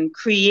and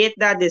create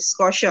that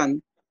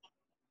discussion,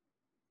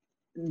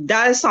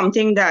 that is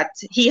something that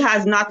he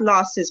has not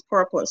lost his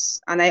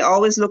purpose. And I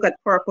always look at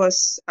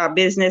purpose,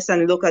 business,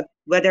 and look at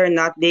whether or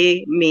not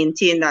they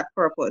maintain that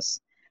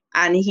purpose.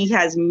 And he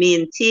has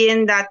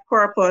maintained that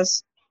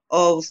purpose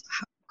of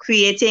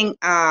creating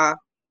a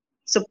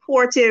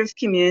supportive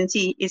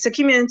community. It's a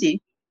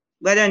community,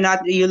 whether or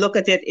not you look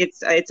at it,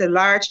 it's a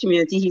large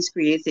community he's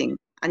creating,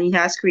 and he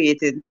has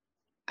created.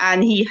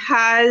 And he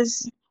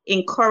has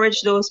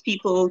encouraged those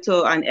people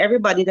to, and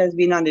everybody that's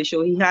been on the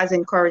show, he has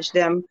encouraged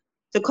them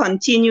to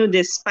continue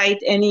despite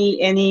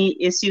any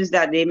issues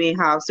that they may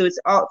have. So it's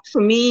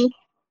for me,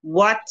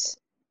 what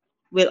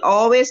will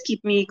always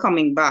keep me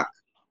coming back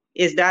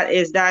is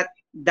that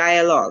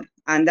dialogue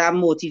and that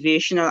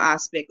motivational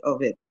aspect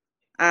of it.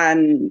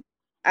 And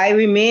I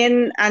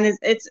remain, and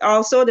it's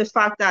also the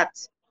fact that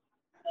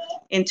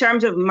in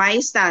terms of my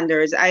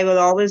standards, I will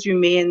always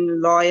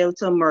remain loyal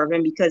to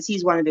Mervin because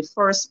he's one of the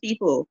first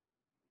people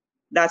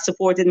that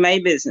supported my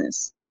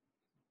business.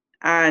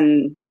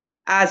 And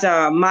as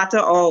a matter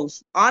of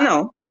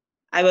honor,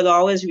 I will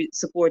always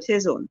support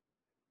his own.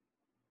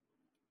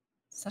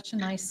 Such a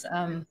nice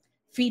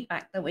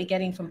feedback that we're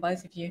getting from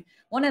both of you.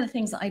 One of the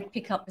things that I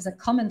pick up as a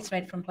common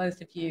thread from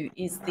both of you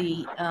is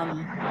the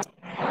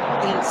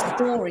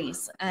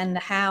stories, and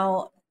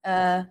how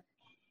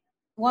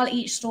while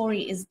each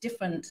story is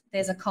different,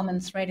 there's a common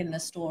thread in the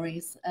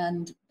stories.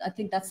 And I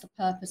think that's the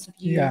purpose of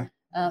you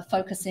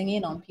focusing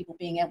in on people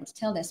being able to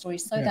tell their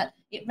stories so that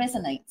it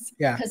resonates.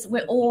 Because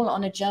we're all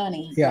on a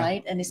journey,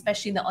 right? And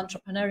especially in the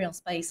entrepreneurial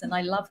space. And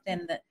I love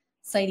then that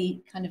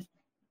Sadie kind of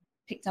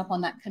picked up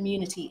on that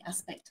community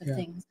aspect of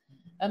things.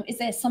 Is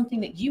there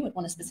something that you would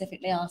want to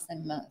specifically ask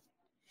them, Merv?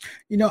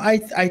 You know, I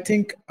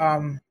think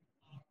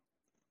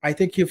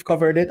you've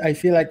covered it. I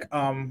feel like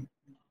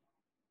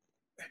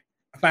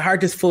my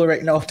heart is full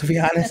right now, to be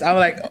honest. I'm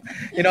like,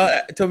 you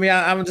know, to me,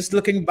 I'm just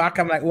looking back.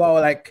 I'm like, wow,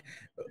 like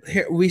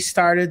here, we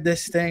started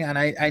this thing and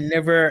I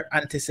never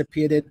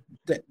anticipated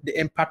the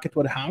impact it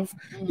would have.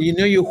 You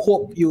know, you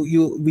hope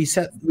we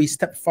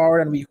step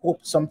forward and we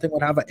hope something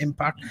would have an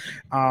impact.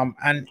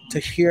 And to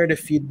hear the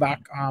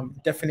feedback,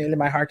 definitely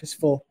my heart is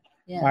full.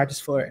 Yeah. My heart is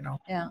full right now.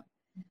 Yeah.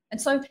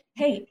 And so,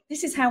 hey,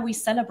 this is how we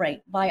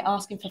celebrate, by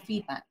asking for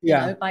feedback, you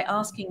know, by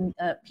asking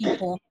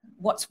people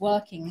what's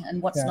working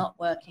and what's not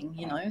working,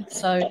 you know.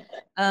 So,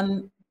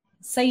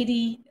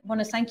 Sadie, want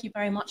to thank you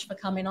very much for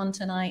coming on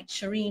tonight.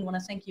 Shireen, want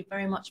to thank you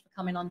very much for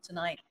coming on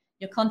tonight.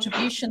 Your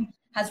contribution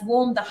has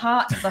warmed the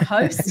heart of the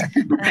host,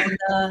 and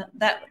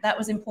that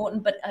was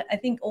important. But I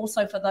think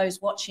also for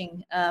those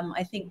watching,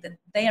 I think that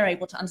they are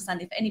able to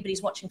understand, if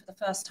anybody's watching for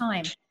the first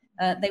time,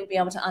 they will be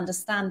able to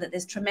understand that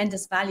there's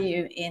tremendous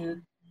value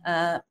in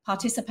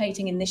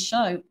participating in this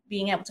show,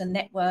 being able to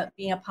network,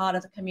 being a part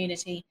of the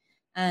community,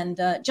 and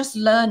just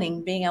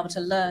learning, being able to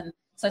learn.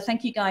 So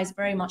thank you guys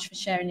very much for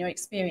sharing your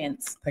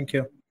experience. Thank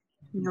you.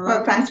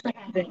 Well, thanks for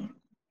having me.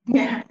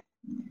 Yeah.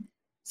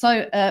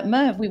 So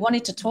Merv, we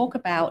wanted to talk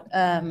about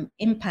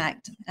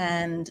impact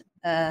and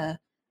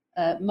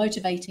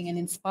motivating and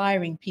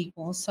inspiring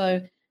people.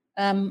 So,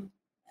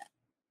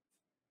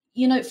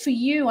 you know, for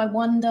you, I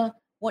wonder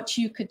what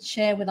you could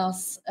share with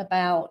us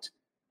about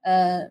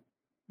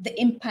the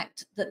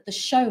impact that the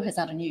show has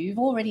had on you. You've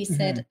already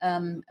said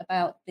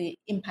about the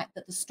impact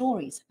that the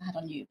stories have had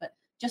on you, but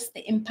just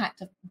the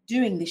impact of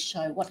doing this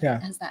show, what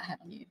has that had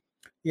on you?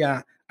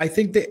 Yeah, I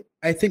think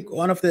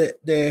one of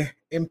the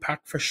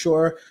impact for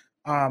sure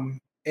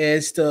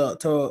is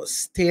to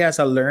stay as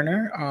a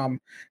learner.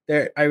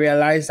 I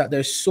realize that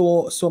there's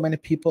so many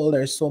people,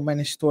 there's so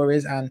many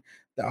stories, and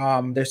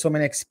there's so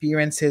many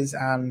experiences,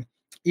 and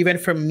even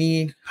for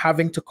me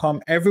having to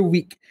come every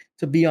week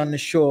to be on the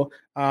show,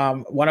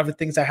 one of the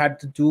things I had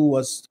to do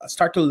was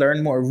start to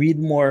learn more, read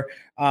more,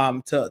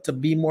 to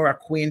be more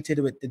acquainted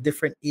with the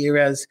different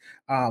areas,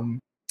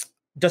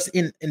 just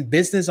in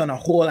business on a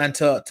whole, and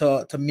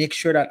to make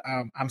sure that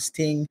I'm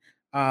staying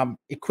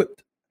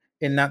equipped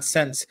in that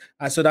sense.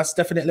 So that's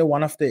definitely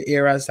one of the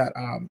areas that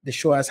the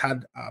show has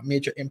had a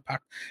major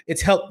impact.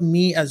 It's helped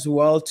me as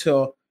well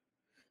to,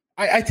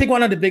 I think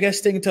one of the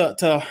biggest thing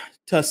to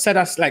set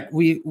us, like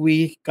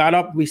we got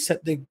up, we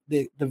set the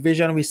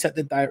vision, we set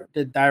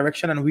the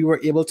direction, and we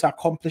were able to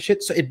accomplish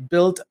it. So it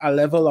built a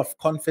level of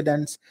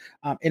confidence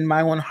in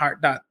my own heart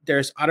that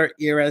there's other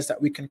areas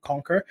that we can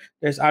conquer.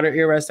 There's other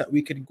areas that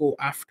we can go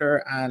after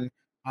and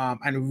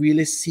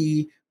really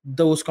see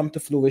those come to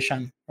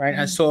fruition, right?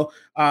 And so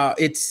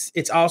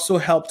it's also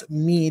helped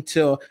me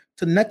to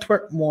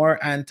network more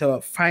and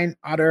to find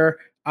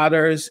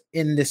others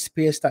in the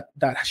space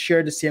that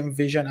share the same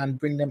vision and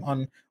bring them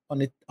on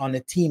a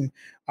team.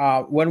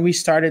 When we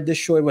started this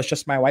show, it was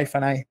just my wife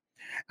and I,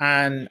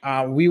 and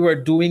we were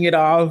doing it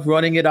all,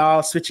 running it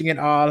all, switching it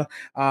all.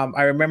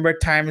 I remember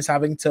times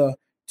having to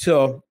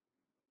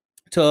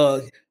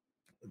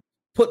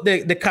put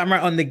the camera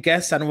on the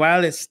guest, and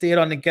while it stayed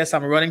on the guest,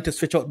 I'm running to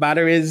switch out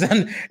batteries,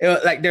 and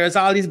like there's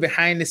all these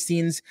behind the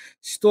scenes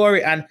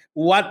story. And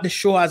what the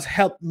show has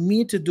helped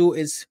me to do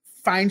is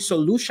find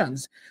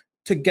solutions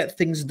to get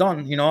things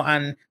done, you know.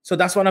 And so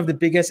that's one of the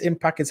biggest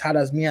impact it's had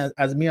on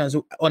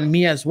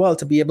me as well,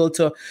 to be able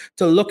to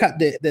look at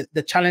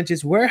the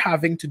challenges we're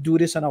having to do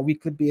this on a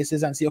weekly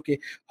basis and say, okay,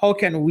 how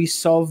can we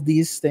solve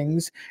these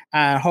things?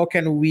 How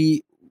can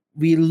we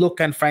look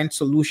and find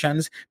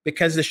solutions,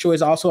 because the show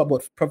is also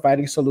about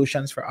providing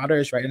solutions for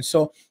others, right? And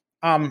so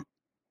I'm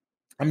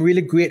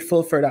really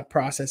grateful for that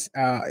process,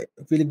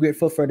 really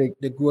grateful for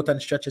the growth and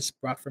stretch it's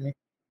brought for me.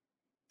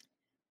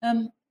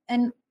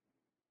 And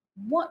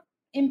what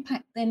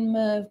impact then,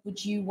 Merv,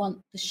 would you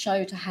want the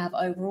show to have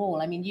overall?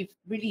 I mean, you've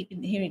really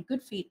been hearing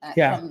good feedback,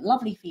 from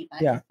lovely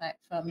feedback, in fact,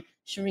 from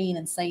Shireen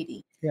and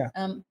Sadie.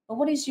 But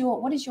what is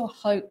your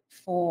hope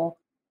for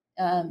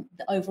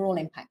the overall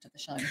impact of the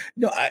show?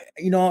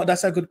 No,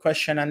 that's a good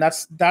question, and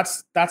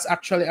that's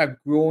actually a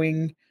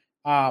growing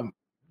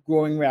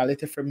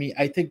reality for me.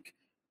 I think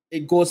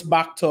it goes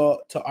back to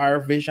our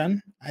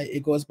vision.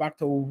 It goes back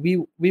to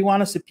we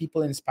want to see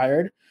people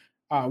inspired.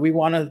 We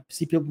want to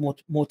see people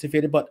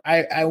motivated, but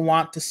I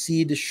want to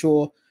see the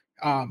show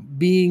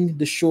being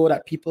the show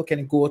that people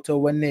can go to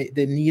when they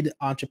need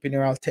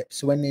entrepreneurial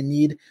tips, when they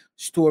need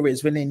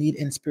stories, when they need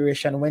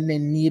inspiration, when they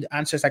need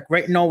answers. Like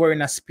right now, we're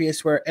in a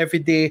space where every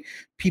day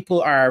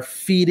people are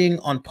feeding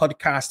on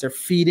podcasts, they're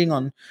feeding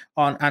on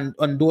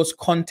those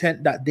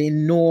content that they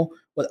know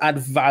will add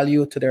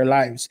value to their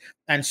lives.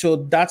 And so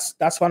that's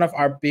one of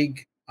our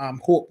big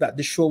hope, that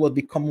the show will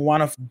become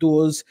one of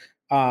those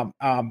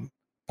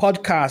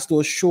podcasts,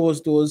 those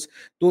shows,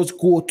 those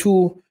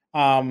go-to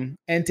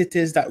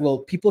entities that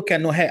people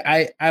can know,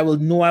 hey, I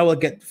will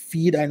get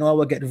feed, I know I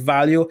will get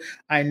value,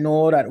 I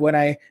know that when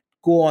I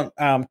go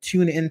on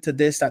tune into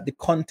this, that the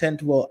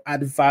content will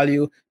add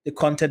value, the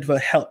content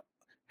will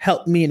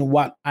help me in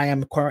what I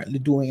am currently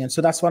doing. And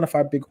so that's one of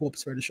our big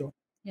hopes for the show.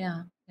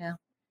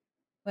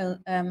 Well,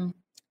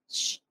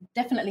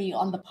 definitely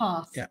on the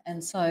path,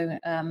 and so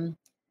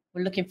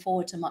we're looking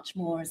forward to much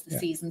more as the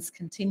seasons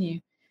continue.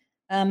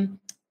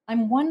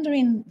 I'm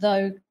wondering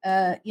though,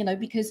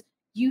 because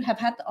you have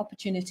had the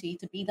opportunity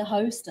to be the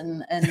host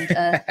and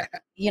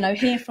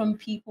hear from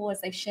people as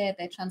they've shared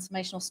their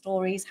transformational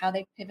stories, how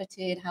they've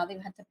pivoted, how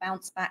they've had to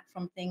bounce back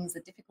from things,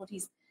 the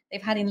difficulties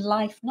they've had in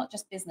life, not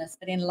just business,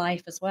 but in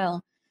life as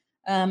well,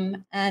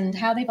 and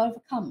how they've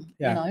overcome,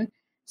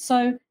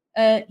 So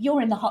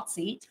you're in the hot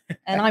seat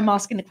and I'm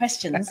asking the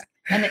questions.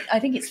 And I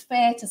think it's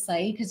fair to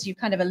say, because you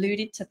kind of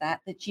alluded to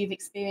that you've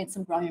experienced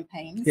some growing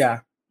pains. Yeah.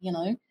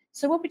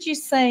 So what would you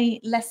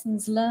say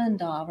lessons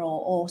learned are,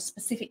 or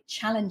specific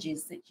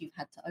challenges that you've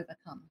had to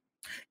overcome?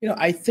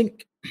 I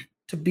think,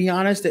 to be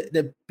honest,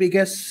 the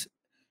biggest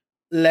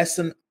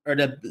lesson, or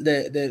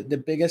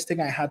the biggest thing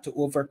I had to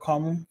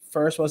overcome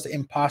first was the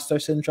imposter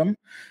syndrome.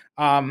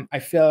 I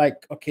feel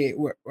like, okay,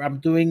 I'm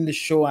doing the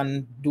show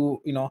and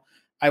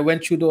I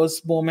went through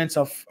those moments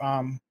of,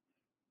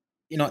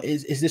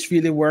 is this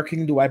really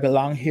working? Do I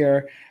belong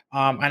here?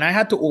 And I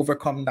had to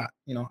overcome that,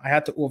 I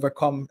had to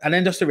overcome, and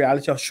then just the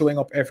reality of showing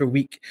up every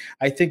week.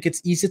 I think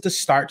it's easy to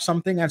start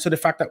something. And so the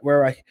fact that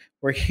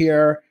we're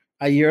here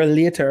a year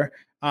later,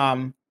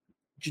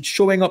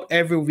 showing up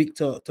every week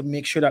to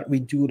make sure that we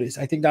do this.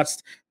 I think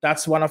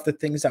that's one of the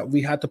things that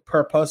we had to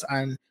purpose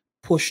and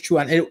push through.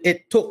 And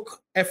it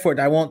took effort.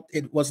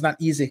 It was not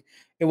easy.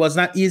 It was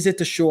not easy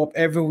to show up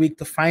every week,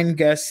 to find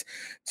guests,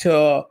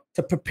 to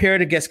prepare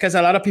the guests, because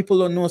a lot of people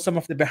don't know some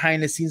of the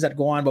behind the scenes that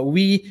go on, but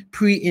we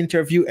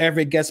pre-interview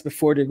every guest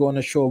before they go on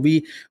the show.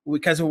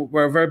 Because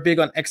we're very big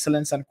on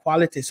excellence and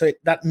quality. So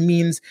that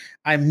means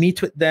I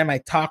meet with them, I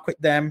talk with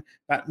them.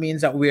 That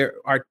means that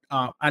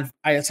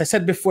as I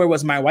said before, it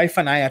was my wife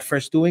and I at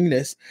first doing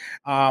this.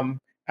 And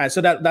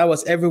so that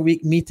was every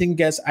week, meeting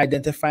guests,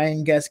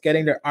 identifying guests,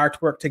 getting their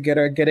artwork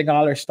together, getting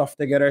all their stuff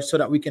together so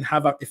that we can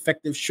have an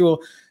effective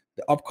show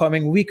the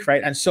upcoming week,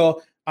 right? And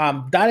so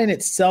that in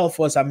itself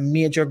was a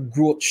major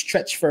growth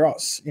stretch for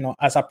us,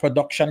 as a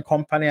production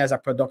company, as a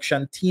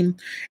production team.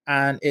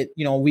 And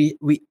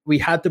we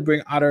had to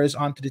bring others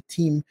onto the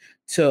team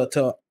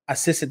to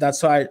assist it. That's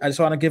so I just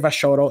want to give a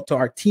shout out to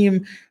our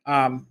team.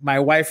 My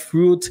wife,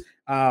 Ruth,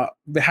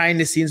 behind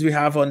the scenes we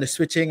have on the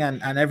switching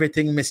and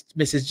everything,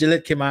 Mrs.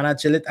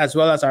 Gillett, as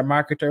well as our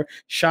marketer,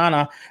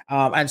 Shauna.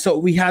 And so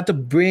we had to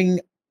bring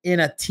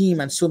in a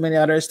team and so many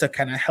others to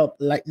kind of help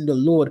lighten the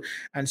load.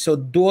 And so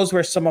those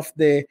were some of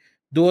the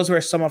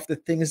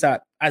things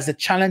that, as the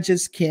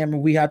challenges came,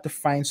 we had to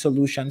find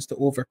solutions to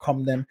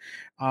overcome them.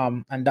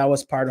 And that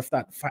was part of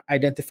that,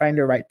 identifying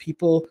the right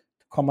people to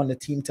come on the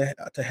team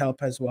to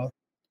help as well.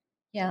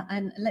 Yeah,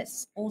 and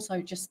let's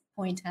also just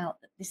point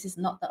out that this is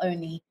not the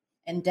only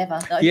endeavor,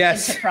 the only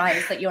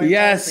enterprise that you're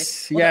involved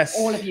with. Yes.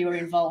 All of you are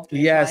involved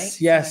with, yes,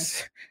 right? Yes.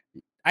 So,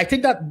 I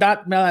think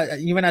that Mel,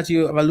 even as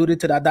you have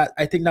alluded to that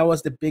I think that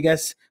was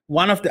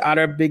one of the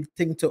other big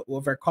thing to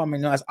overcome.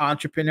 As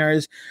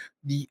entrepreneurs,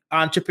 the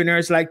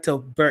entrepreneurs like to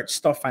birth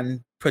stuff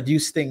and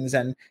produce things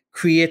and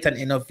create and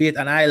innovate.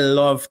 And I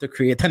love to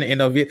create and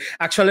innovate.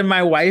 Actually,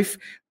 my wife,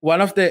 one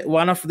of the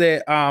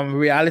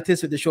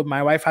realities with the show,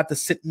 my wife had to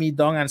sit me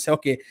down and say,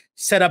 okay,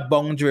 set a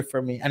boundary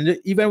for me. And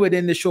even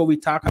within the show, we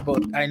talk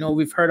about, I know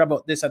we've heard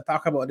about this and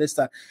talk about this,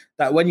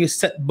 that when you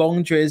set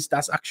boundaries,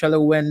 that's actually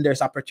when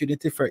there's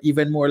opportunity for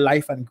even more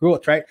life and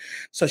growth, right?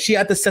 So she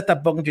had to set a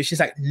boundary.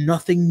 She's like,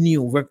 nothing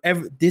new.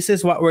 This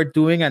is what we're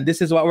doing and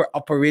this is what we're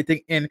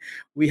operating in.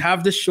 We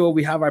have the show,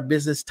 we have our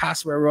business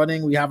tasks we're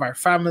running, we have our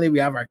family, we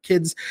have our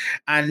kids,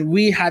 and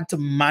we had to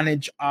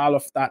manage all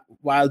of that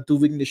while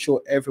doing the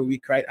show every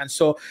week, right? And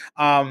so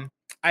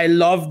I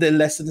love the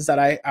lessons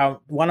that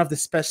one of the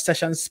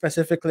sessions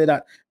specifically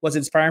that was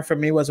inspiring for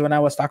me was when I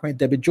was talking with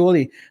Debbie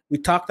Jolie. We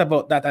talked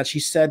about that she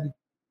said,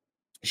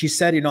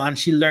 and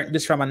she learned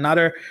this from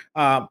another,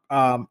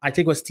 I think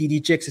it was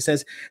TD Jakes. It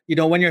says,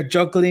 when you're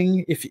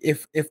juggling,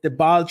 if the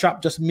ball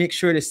drops, just make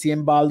sure the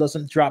same ball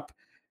doesn't drop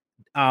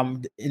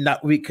in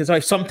that week, because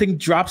if something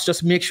drops,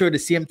 just make sure the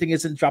same thing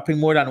isn't dropping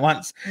more than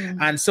once.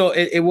 And so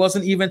it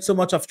wasn't even so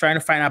much of trying to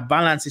find a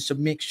balance. It's to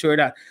make sure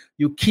that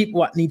you keep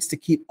what needs to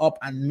keep up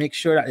and make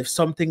sure that if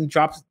something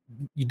drops,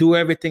 you do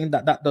everything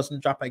that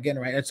doesn't drop again,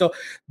 right? And so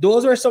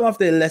those were some of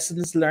the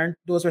lessons learned.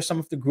 Those were some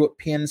of the growth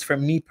pains for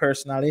me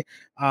personally.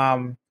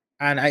 And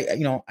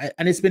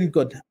and it's been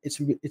good. It's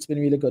been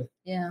really good.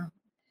 Yeah.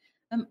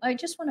 I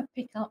just want to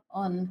pick up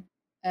on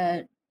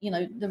the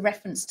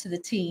reference to the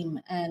team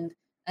and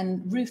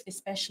Ruth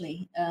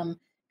especially,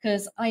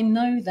 because I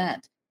know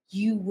that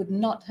you would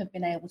not have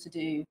been able to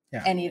do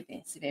any of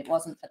this if it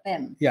wasn't for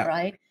them,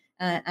 right?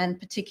 And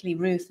particularly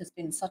Ruth has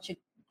been such a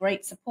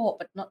great support,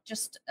 but not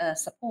just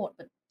support,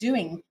 but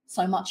doing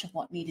so much of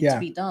what needed to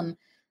be done.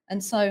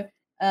 And so,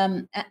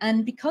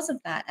 and because of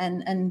that,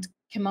 and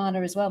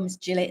Kimana as well, Miss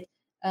Gillett,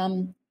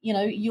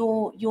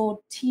 your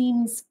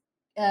team's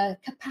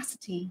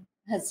capacity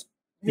has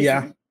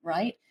risen,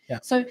 right? Yeah.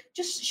 So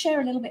just share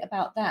a little bit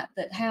about that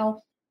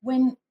how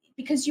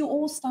because you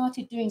all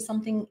started doing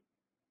something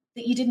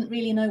that you didn't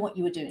really know what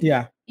you were doing.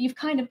 Yeah. You've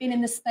kind of been in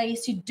the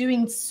space, you're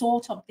doing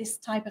sort of this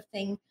type of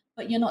thing,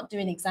 but you're not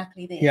doing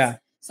exactly this. Yeah.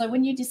 So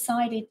when you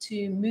decided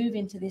to move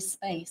into this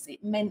space,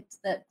 it meant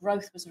that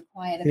growth was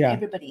required of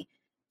everybody.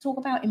 talk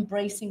about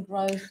embracing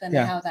growth and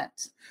Yeah. how that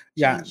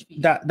Yeah, changed for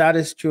you. that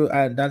is true.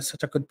 That's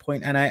such a good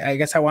point. And I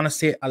guess I want to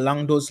say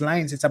along those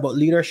lines, it's about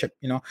leadership.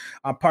 You know,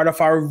 part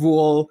of our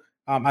role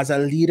as a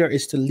leader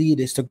is to lead,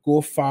 is to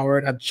go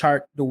forward and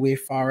chart the way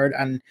forward,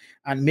 and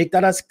make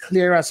that as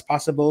clear as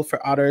possible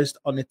for others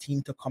on the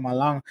team to come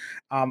along.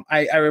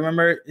 I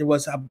remember it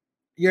was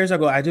years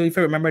ago. I don't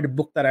even remember the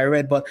book that I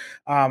read, but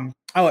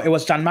it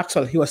was John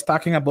Maxwell. He was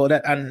talking about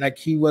it, and like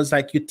he was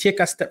like, you take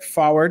a step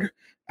forward,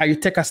 and you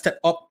take a step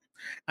up,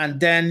 and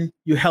then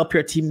you help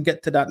your team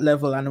get to that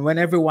level. And when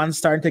everyone's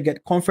starting to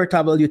get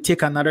comfortable, you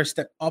take another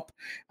step up,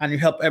 and you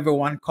help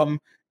everyone come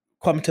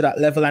to that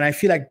level. And I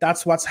feel like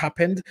that's what's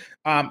happened.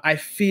 I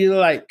feel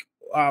like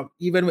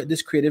even with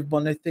this creative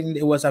bonding thing,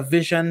 it was a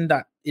vision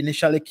that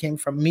initially came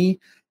from me.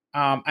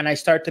 And I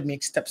started to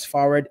make steps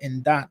forward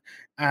in that.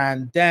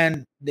 And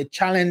then the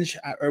challenge,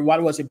 or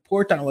what was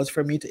important, was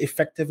for me to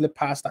effectively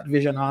pass that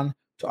vision on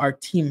to our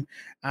team.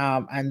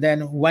 And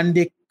then when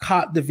they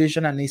caught the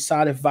vision and they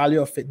saw the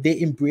value of it,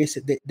 they embraced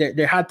it.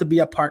 There had to be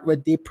a part where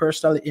they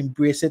personally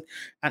embrace it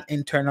and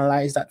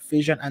internalize that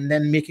vision, and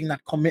then making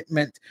that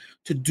commitment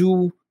to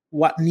do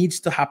what needs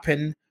to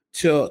happen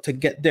to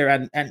get there.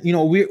 And you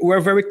know, we're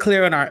very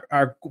clear on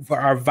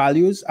our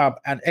values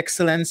and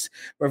excellence.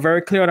 We're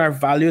very clear on our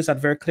values and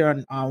very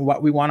clear on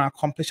what we want to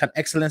accomplish, and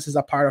excellence is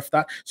a part of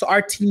that. So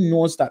our team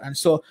knows that. And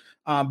so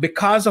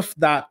because of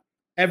that,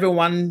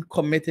 everyone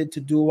committed to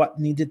do what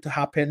needed to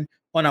happen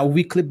on a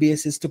weekly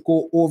basis to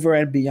go over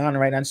and beyond,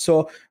 right? And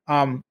so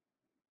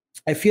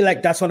I feel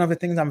like that's one of the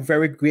things I'm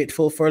very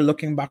grateful for,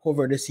 looking back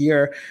over this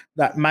year,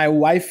 that my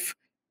wife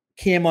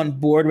came on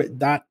board with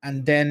that,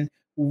 and then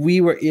we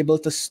were able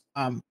to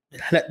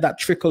let that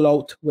trickle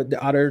out with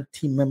the other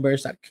team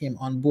members that came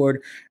on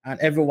board, and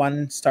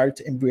everyone started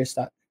to embrace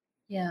that.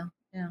 Yeah.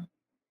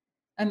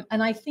 And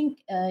I think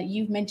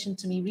you've mentioned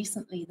to me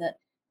recently that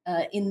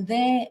in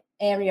their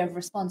area of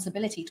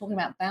responsibility, talking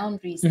about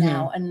boundaries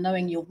now and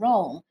knowing your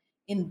role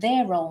in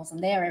their roles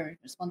and their area of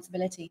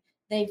responsibility,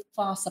 they've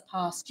far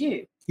surpassed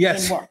you.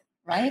 Yes. In what,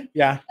 right?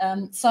 Yeah.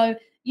 So,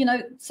 you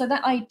know, so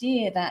that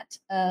idea that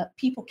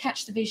people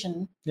catch the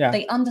vision,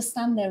 they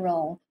understand their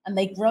role, and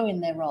they grow in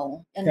their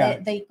role,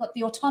 and they've got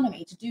the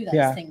autonomy to do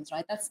those things,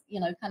 right? That's, you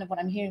know, kind of what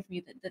I'm hearing from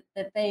you,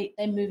 that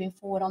they're moving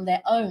forward on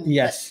their own.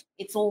 Yes.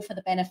 It's all for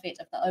the benefit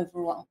of the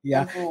overall.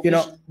 Yeah. Overall you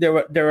know,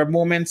 vision. there were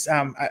moments.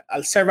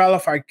 Several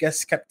of our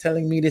guests kept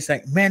telling me this,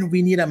 like, man,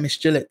 we need a Miss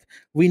Gillette.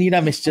 We need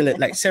a Miss Gillette.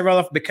 Like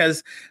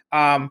because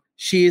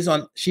she's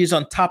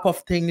on top of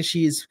things.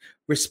 She's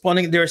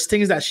responding. There's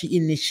things that she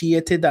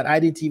initiated that I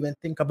didn't even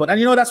think about. And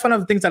you know, that's one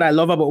of the things that I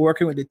love about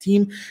working with the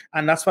team,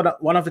 and that's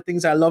one of the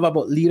things I love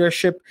about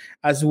leadership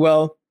as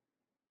well.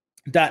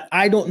 That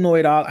I don't know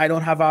it all. I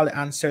don't have all the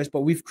answers,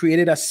 but we've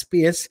created a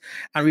space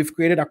and we've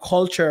created a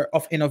culture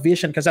of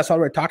innovation, because that's what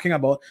we're talking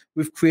about.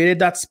 We've created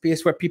that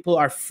space where people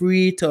are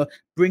free to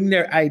bring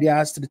their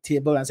ideas to the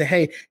table and say,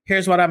 hey,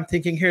 here's what I'm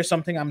thinking. Here's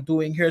something I'm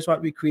doing. Here's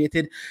what we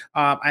created.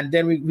 And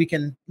then we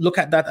can look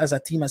at that as a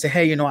team and say,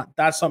 hey, you know what?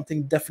 That's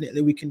something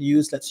definitely we can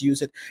use. Let's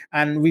use it.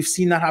 And we've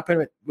seen that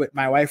happen with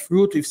my wife,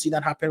 Ruth. We've seen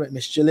that happen with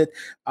Miss Gillette,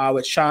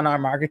 with Shauna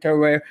and Margaret,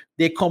 where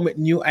they come with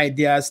new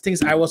ideas,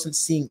 things I wasn't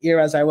seeing,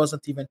 areas I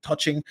wasn't even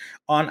touching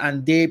on,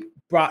 and they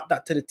brought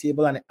that to the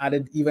table and it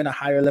added even a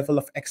higher level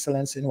of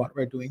excellence in what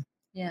we're doing.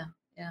 Yeah.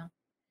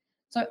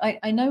 So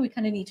I know we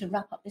kind of need to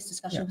wrap up this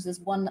discussion, because there's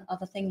one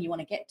other thing you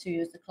want to get to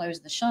as the close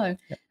of the show.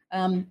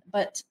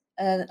 But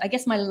I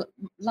guess my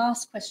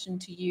last question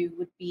to you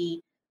would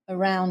be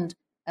around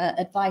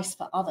advice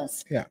for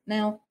others.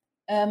 Now,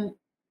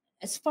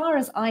 as far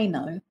as I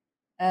know,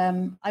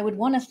 I would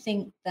want to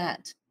think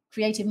that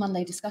Creative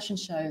Monday Discussion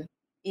Show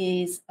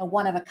is a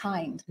one of a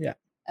kind.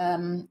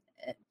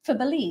 For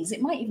Belize,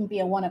 it might even be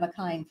a one of a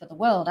kind for the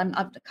world.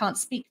 I can't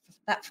speak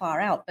that far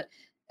out, but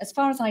as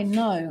far as I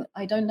know,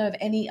 I don't know of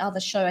any other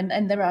show.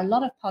 And there are a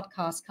lot of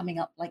podcasts coming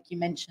up, like you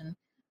mentioned,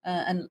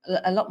 and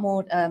a lot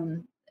more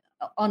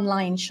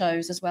online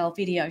shows as well,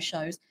 video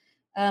shows.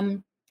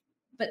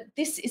 But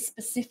this is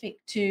specific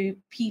to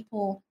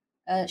people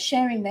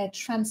sharing their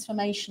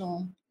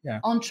transformational,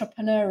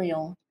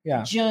 entrepreneurial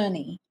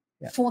journey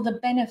for the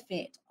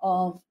benefit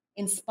of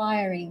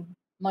inspiring,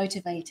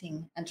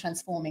 motivating, and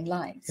transforming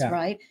lives,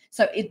 right?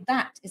 So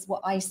that is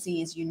what I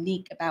see as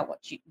unique about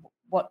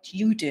what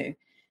you do.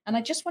 And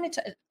I just wanted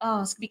to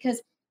ask,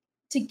 because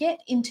to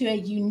get into a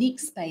unique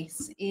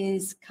space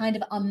is kind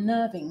of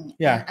unnerving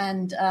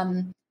and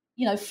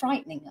you know,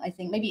 frightening, I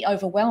think, maybe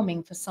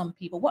overwhelming for some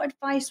people. What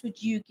advice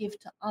would you give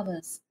to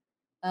others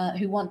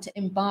who want to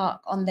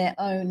embark on their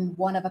own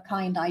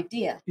one-of-a-kind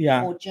idea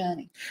or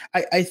journey?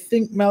 I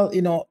think, Mel,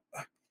 you know,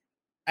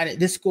 and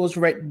this goes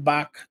right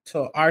back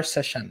to our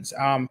sessions.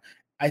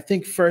 I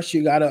think first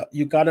you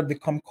gotta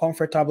become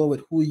comfortable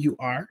with who you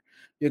are.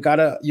 You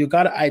gotta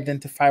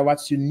identify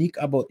what's unique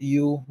about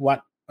you.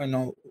 What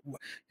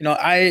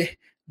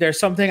there's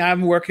something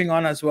I'm working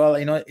on as well.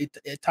 You know,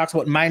 it talks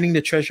about mining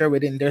the treasure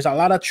within. There's a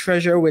lot of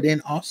treasure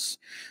within us,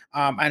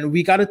 and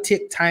we gotta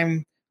take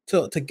time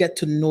to get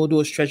to know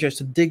those treasures,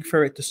 to dig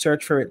for it, to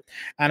search for it.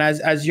 And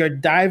as you're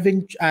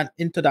diving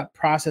into that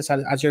process,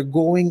 as you're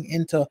going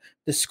into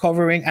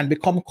discovering and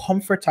become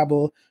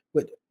comfortable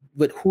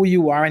with who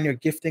you are and your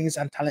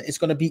giftings and talent, it's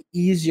going to be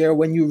easier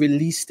when you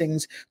release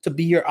things to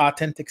be your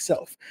authentic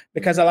self.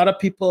 Because a lot of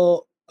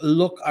people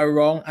look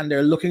around and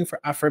they're looking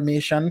for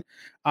affirmation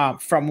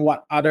from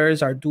what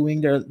others are doing.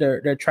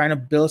 They're trying to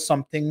build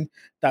something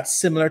that's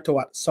similar to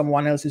what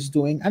someone else is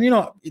doing. And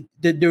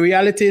the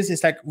reality is,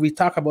 it's like we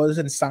talk about this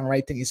in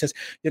songwriting. It says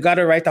you got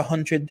to write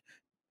 100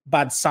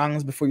 bad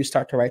songs before you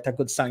start to write a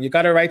good song. You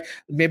got to write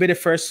maybe the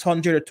first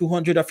 100 or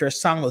 200 of your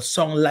song will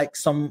sound like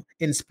some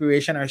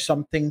inspiration or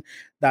something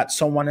that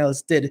someone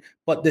else did.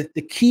 But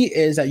the key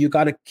is that you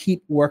got to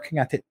keep working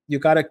at it. You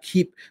got to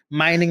keep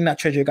mining that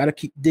treasure. You got to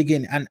keep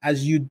digging. And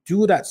as you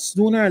do that,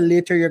 sooner or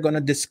later, you're going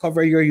to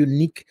discover your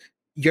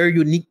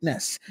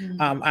uniqueness.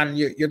 And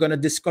you're going to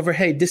discover,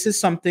 hey, this is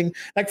something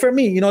like, for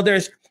me,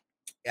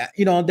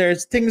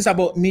 there's things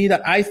about me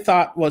that I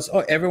thought was, oh,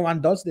 everyone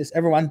does this,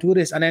 everyone do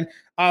this. And then,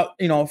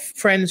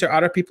 friends or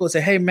other people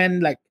say, hey,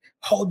 man, like,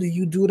 how do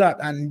you do that?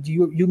 And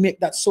you make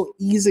that so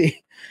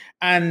easy.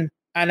 And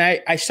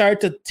I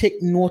started to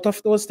take note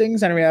of those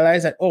things and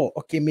realize that, oh,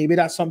 okay, maybe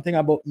that's something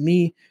about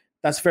me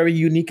that's very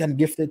unique and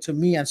gifted to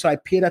me. And so I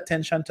paid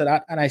attention to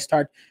that and I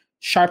start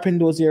sharpening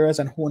those areas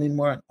and honing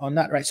more on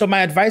that, right? So my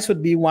advice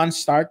would be, one,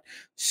 start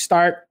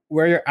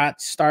where you're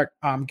at, start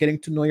getting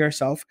to know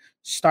yourself,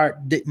 start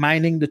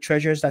mining the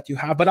treasures that you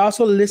have, but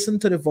also listen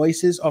to the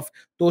voices of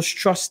those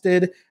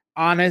trusted,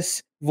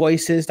 honest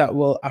voices that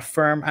will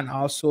affirm and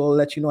also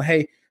let you know,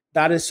 hey,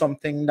 that is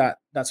something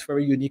that's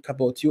very unique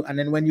about you. And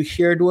then when you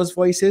hear those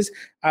voices,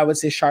 I would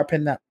say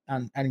sharpen that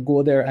and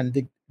go there and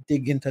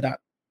dig into that.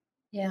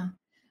 Yeah.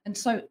 And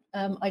so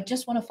I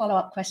just want to follow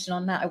up question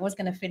on that. I was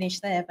going to finish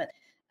there, but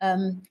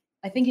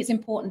I think it's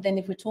important then,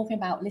 if we're talking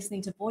about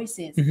listening to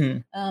voices,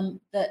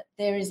 that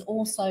there is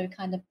also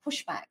kind of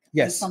pushback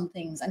on some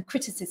things and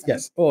criticism.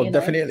 Yes. Oh,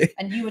 definitely.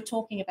 And you were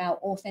talking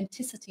about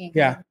authenticity and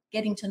kind of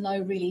getting to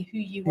know really who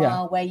you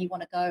are, where you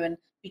want to go, and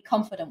be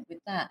confident with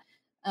that.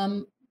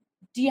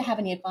 Do you have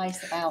any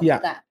advice about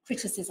that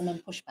criticism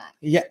and pushback?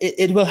 Yeah,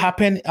 it will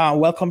happen.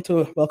 Welcome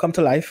to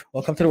life.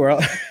 Welcome to the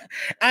world.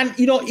 And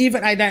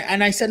even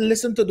I said,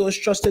 listen to those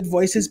trusted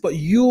voices, but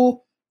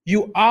you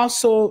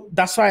also,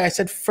 that's why I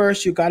said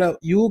first, you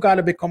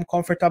gotta become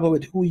comfortable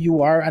with who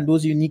you are and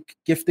those unique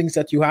giftings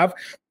that you have,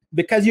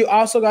 because you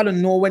also gotta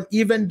know when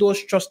even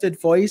those trusted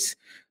voice,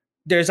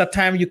 there's a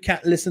time you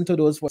can't listen to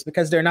those voices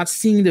because they're not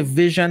seeing the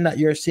vision that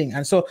you're seeing.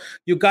 And so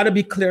you got to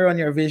be clear on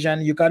your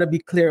vision. You got to be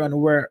clear on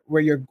where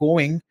you're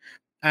going,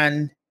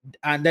 and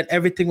then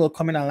everything will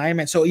come in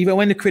alignment. So even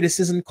when the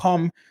criticism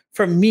come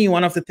from me,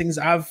 one of the things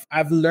I've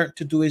learned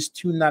to do is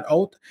tune that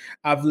out.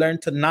 I've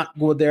learned to not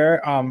go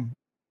there. And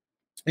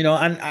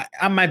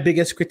I'm my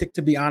biggest critic,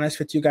 to be honest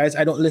with you guys.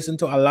 I don't listen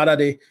to a lot of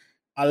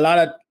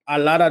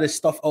the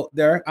stuff out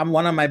there. I'm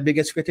one of my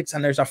biggest critics,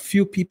 and there's a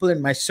few people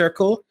in my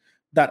circle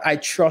that I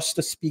trust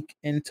to speak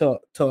into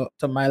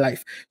my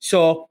life.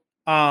 So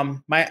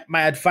my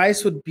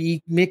advice would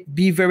be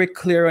be very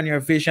clear on your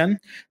vision,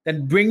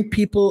 then bring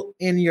people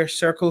in your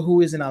circle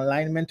who is in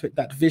alignment with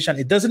that vision.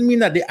 It doesn't mean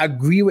that they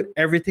agree with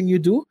everything you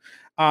do.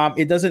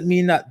 It doesn't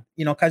mean that,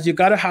 because you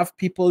got to have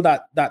people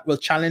that will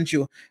challenge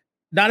you.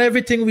 Not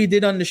everything we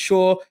did on the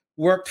show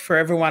worked for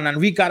everyone, and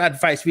we got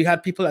advice. We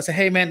had people that say,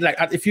 hey man, like,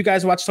 if you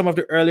guys watch some of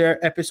the earlier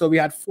episode, we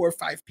had 4 or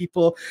 5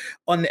 people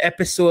on the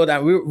episode,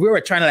 and we were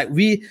trying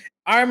to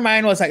our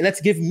mind was like, let's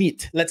give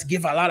meat, let's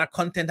give a lot of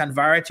content and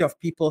variety of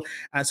people.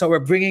 And so we're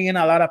bringing in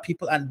a lot of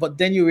people, but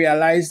then you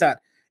realize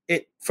that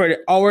for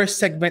our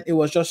segment, it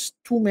was just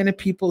too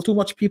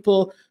much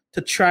people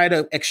to try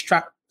to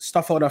extract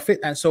stuff out of it.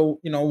 And so,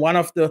 one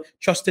of the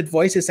trusted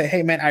voices say,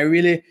 hey man, I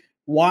really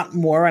want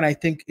more, and I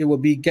think it will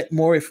get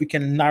more if we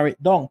can narrow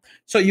it down.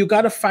 So you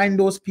got to find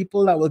those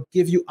people that will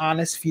give you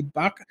honest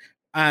feedback,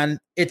 and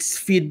it's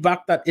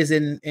feedback that is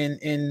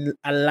in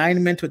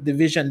alignment with the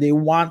vision. They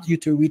want you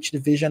to reach the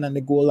vision and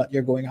the goal that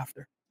you're going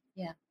after.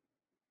 Yeah.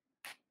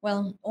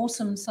 Well,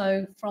 awesome.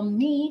 So from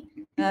me,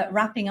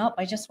 wrapping up,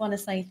 I just want to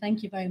say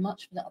thank you very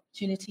much for the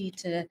opportunity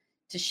to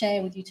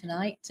share with you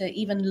tonight, to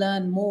even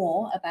learn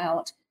more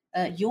about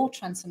your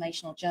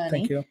transformational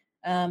journey. Thank you.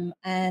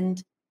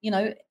 And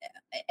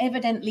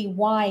evidently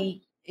why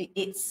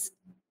it's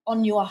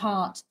on your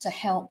heart to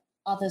help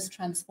others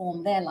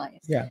transform their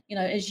lives. Yeah.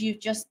 As you've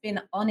just been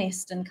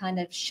honest and kind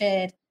of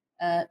shared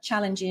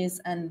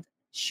challenges, and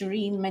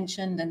Shireen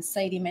mentioned and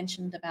Sadie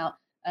mentioned about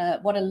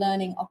what a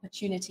learning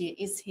opportunity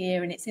it is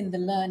here, and it's in the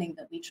learning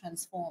that we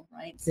transform,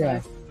 right?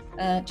 So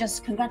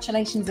just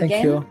congratulations again.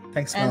 Thank you.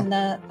 Thanks, Mel.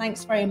 And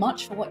thanks very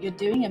much for what you're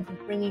doing and for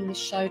bringing this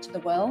show to the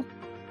world.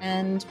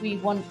 And we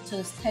want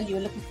to tell you,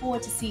 we're looking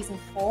forward to season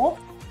 4.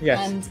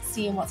 Yes. And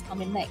seeing what's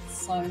coming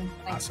next. So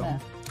thanks, awesome.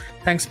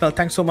 Thanks, Mel.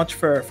 Thanks so much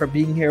for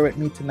being here with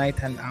me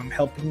tonight and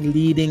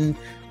leading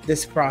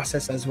this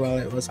process as well.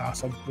 It was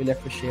awesome. Really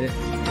appreciate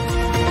it.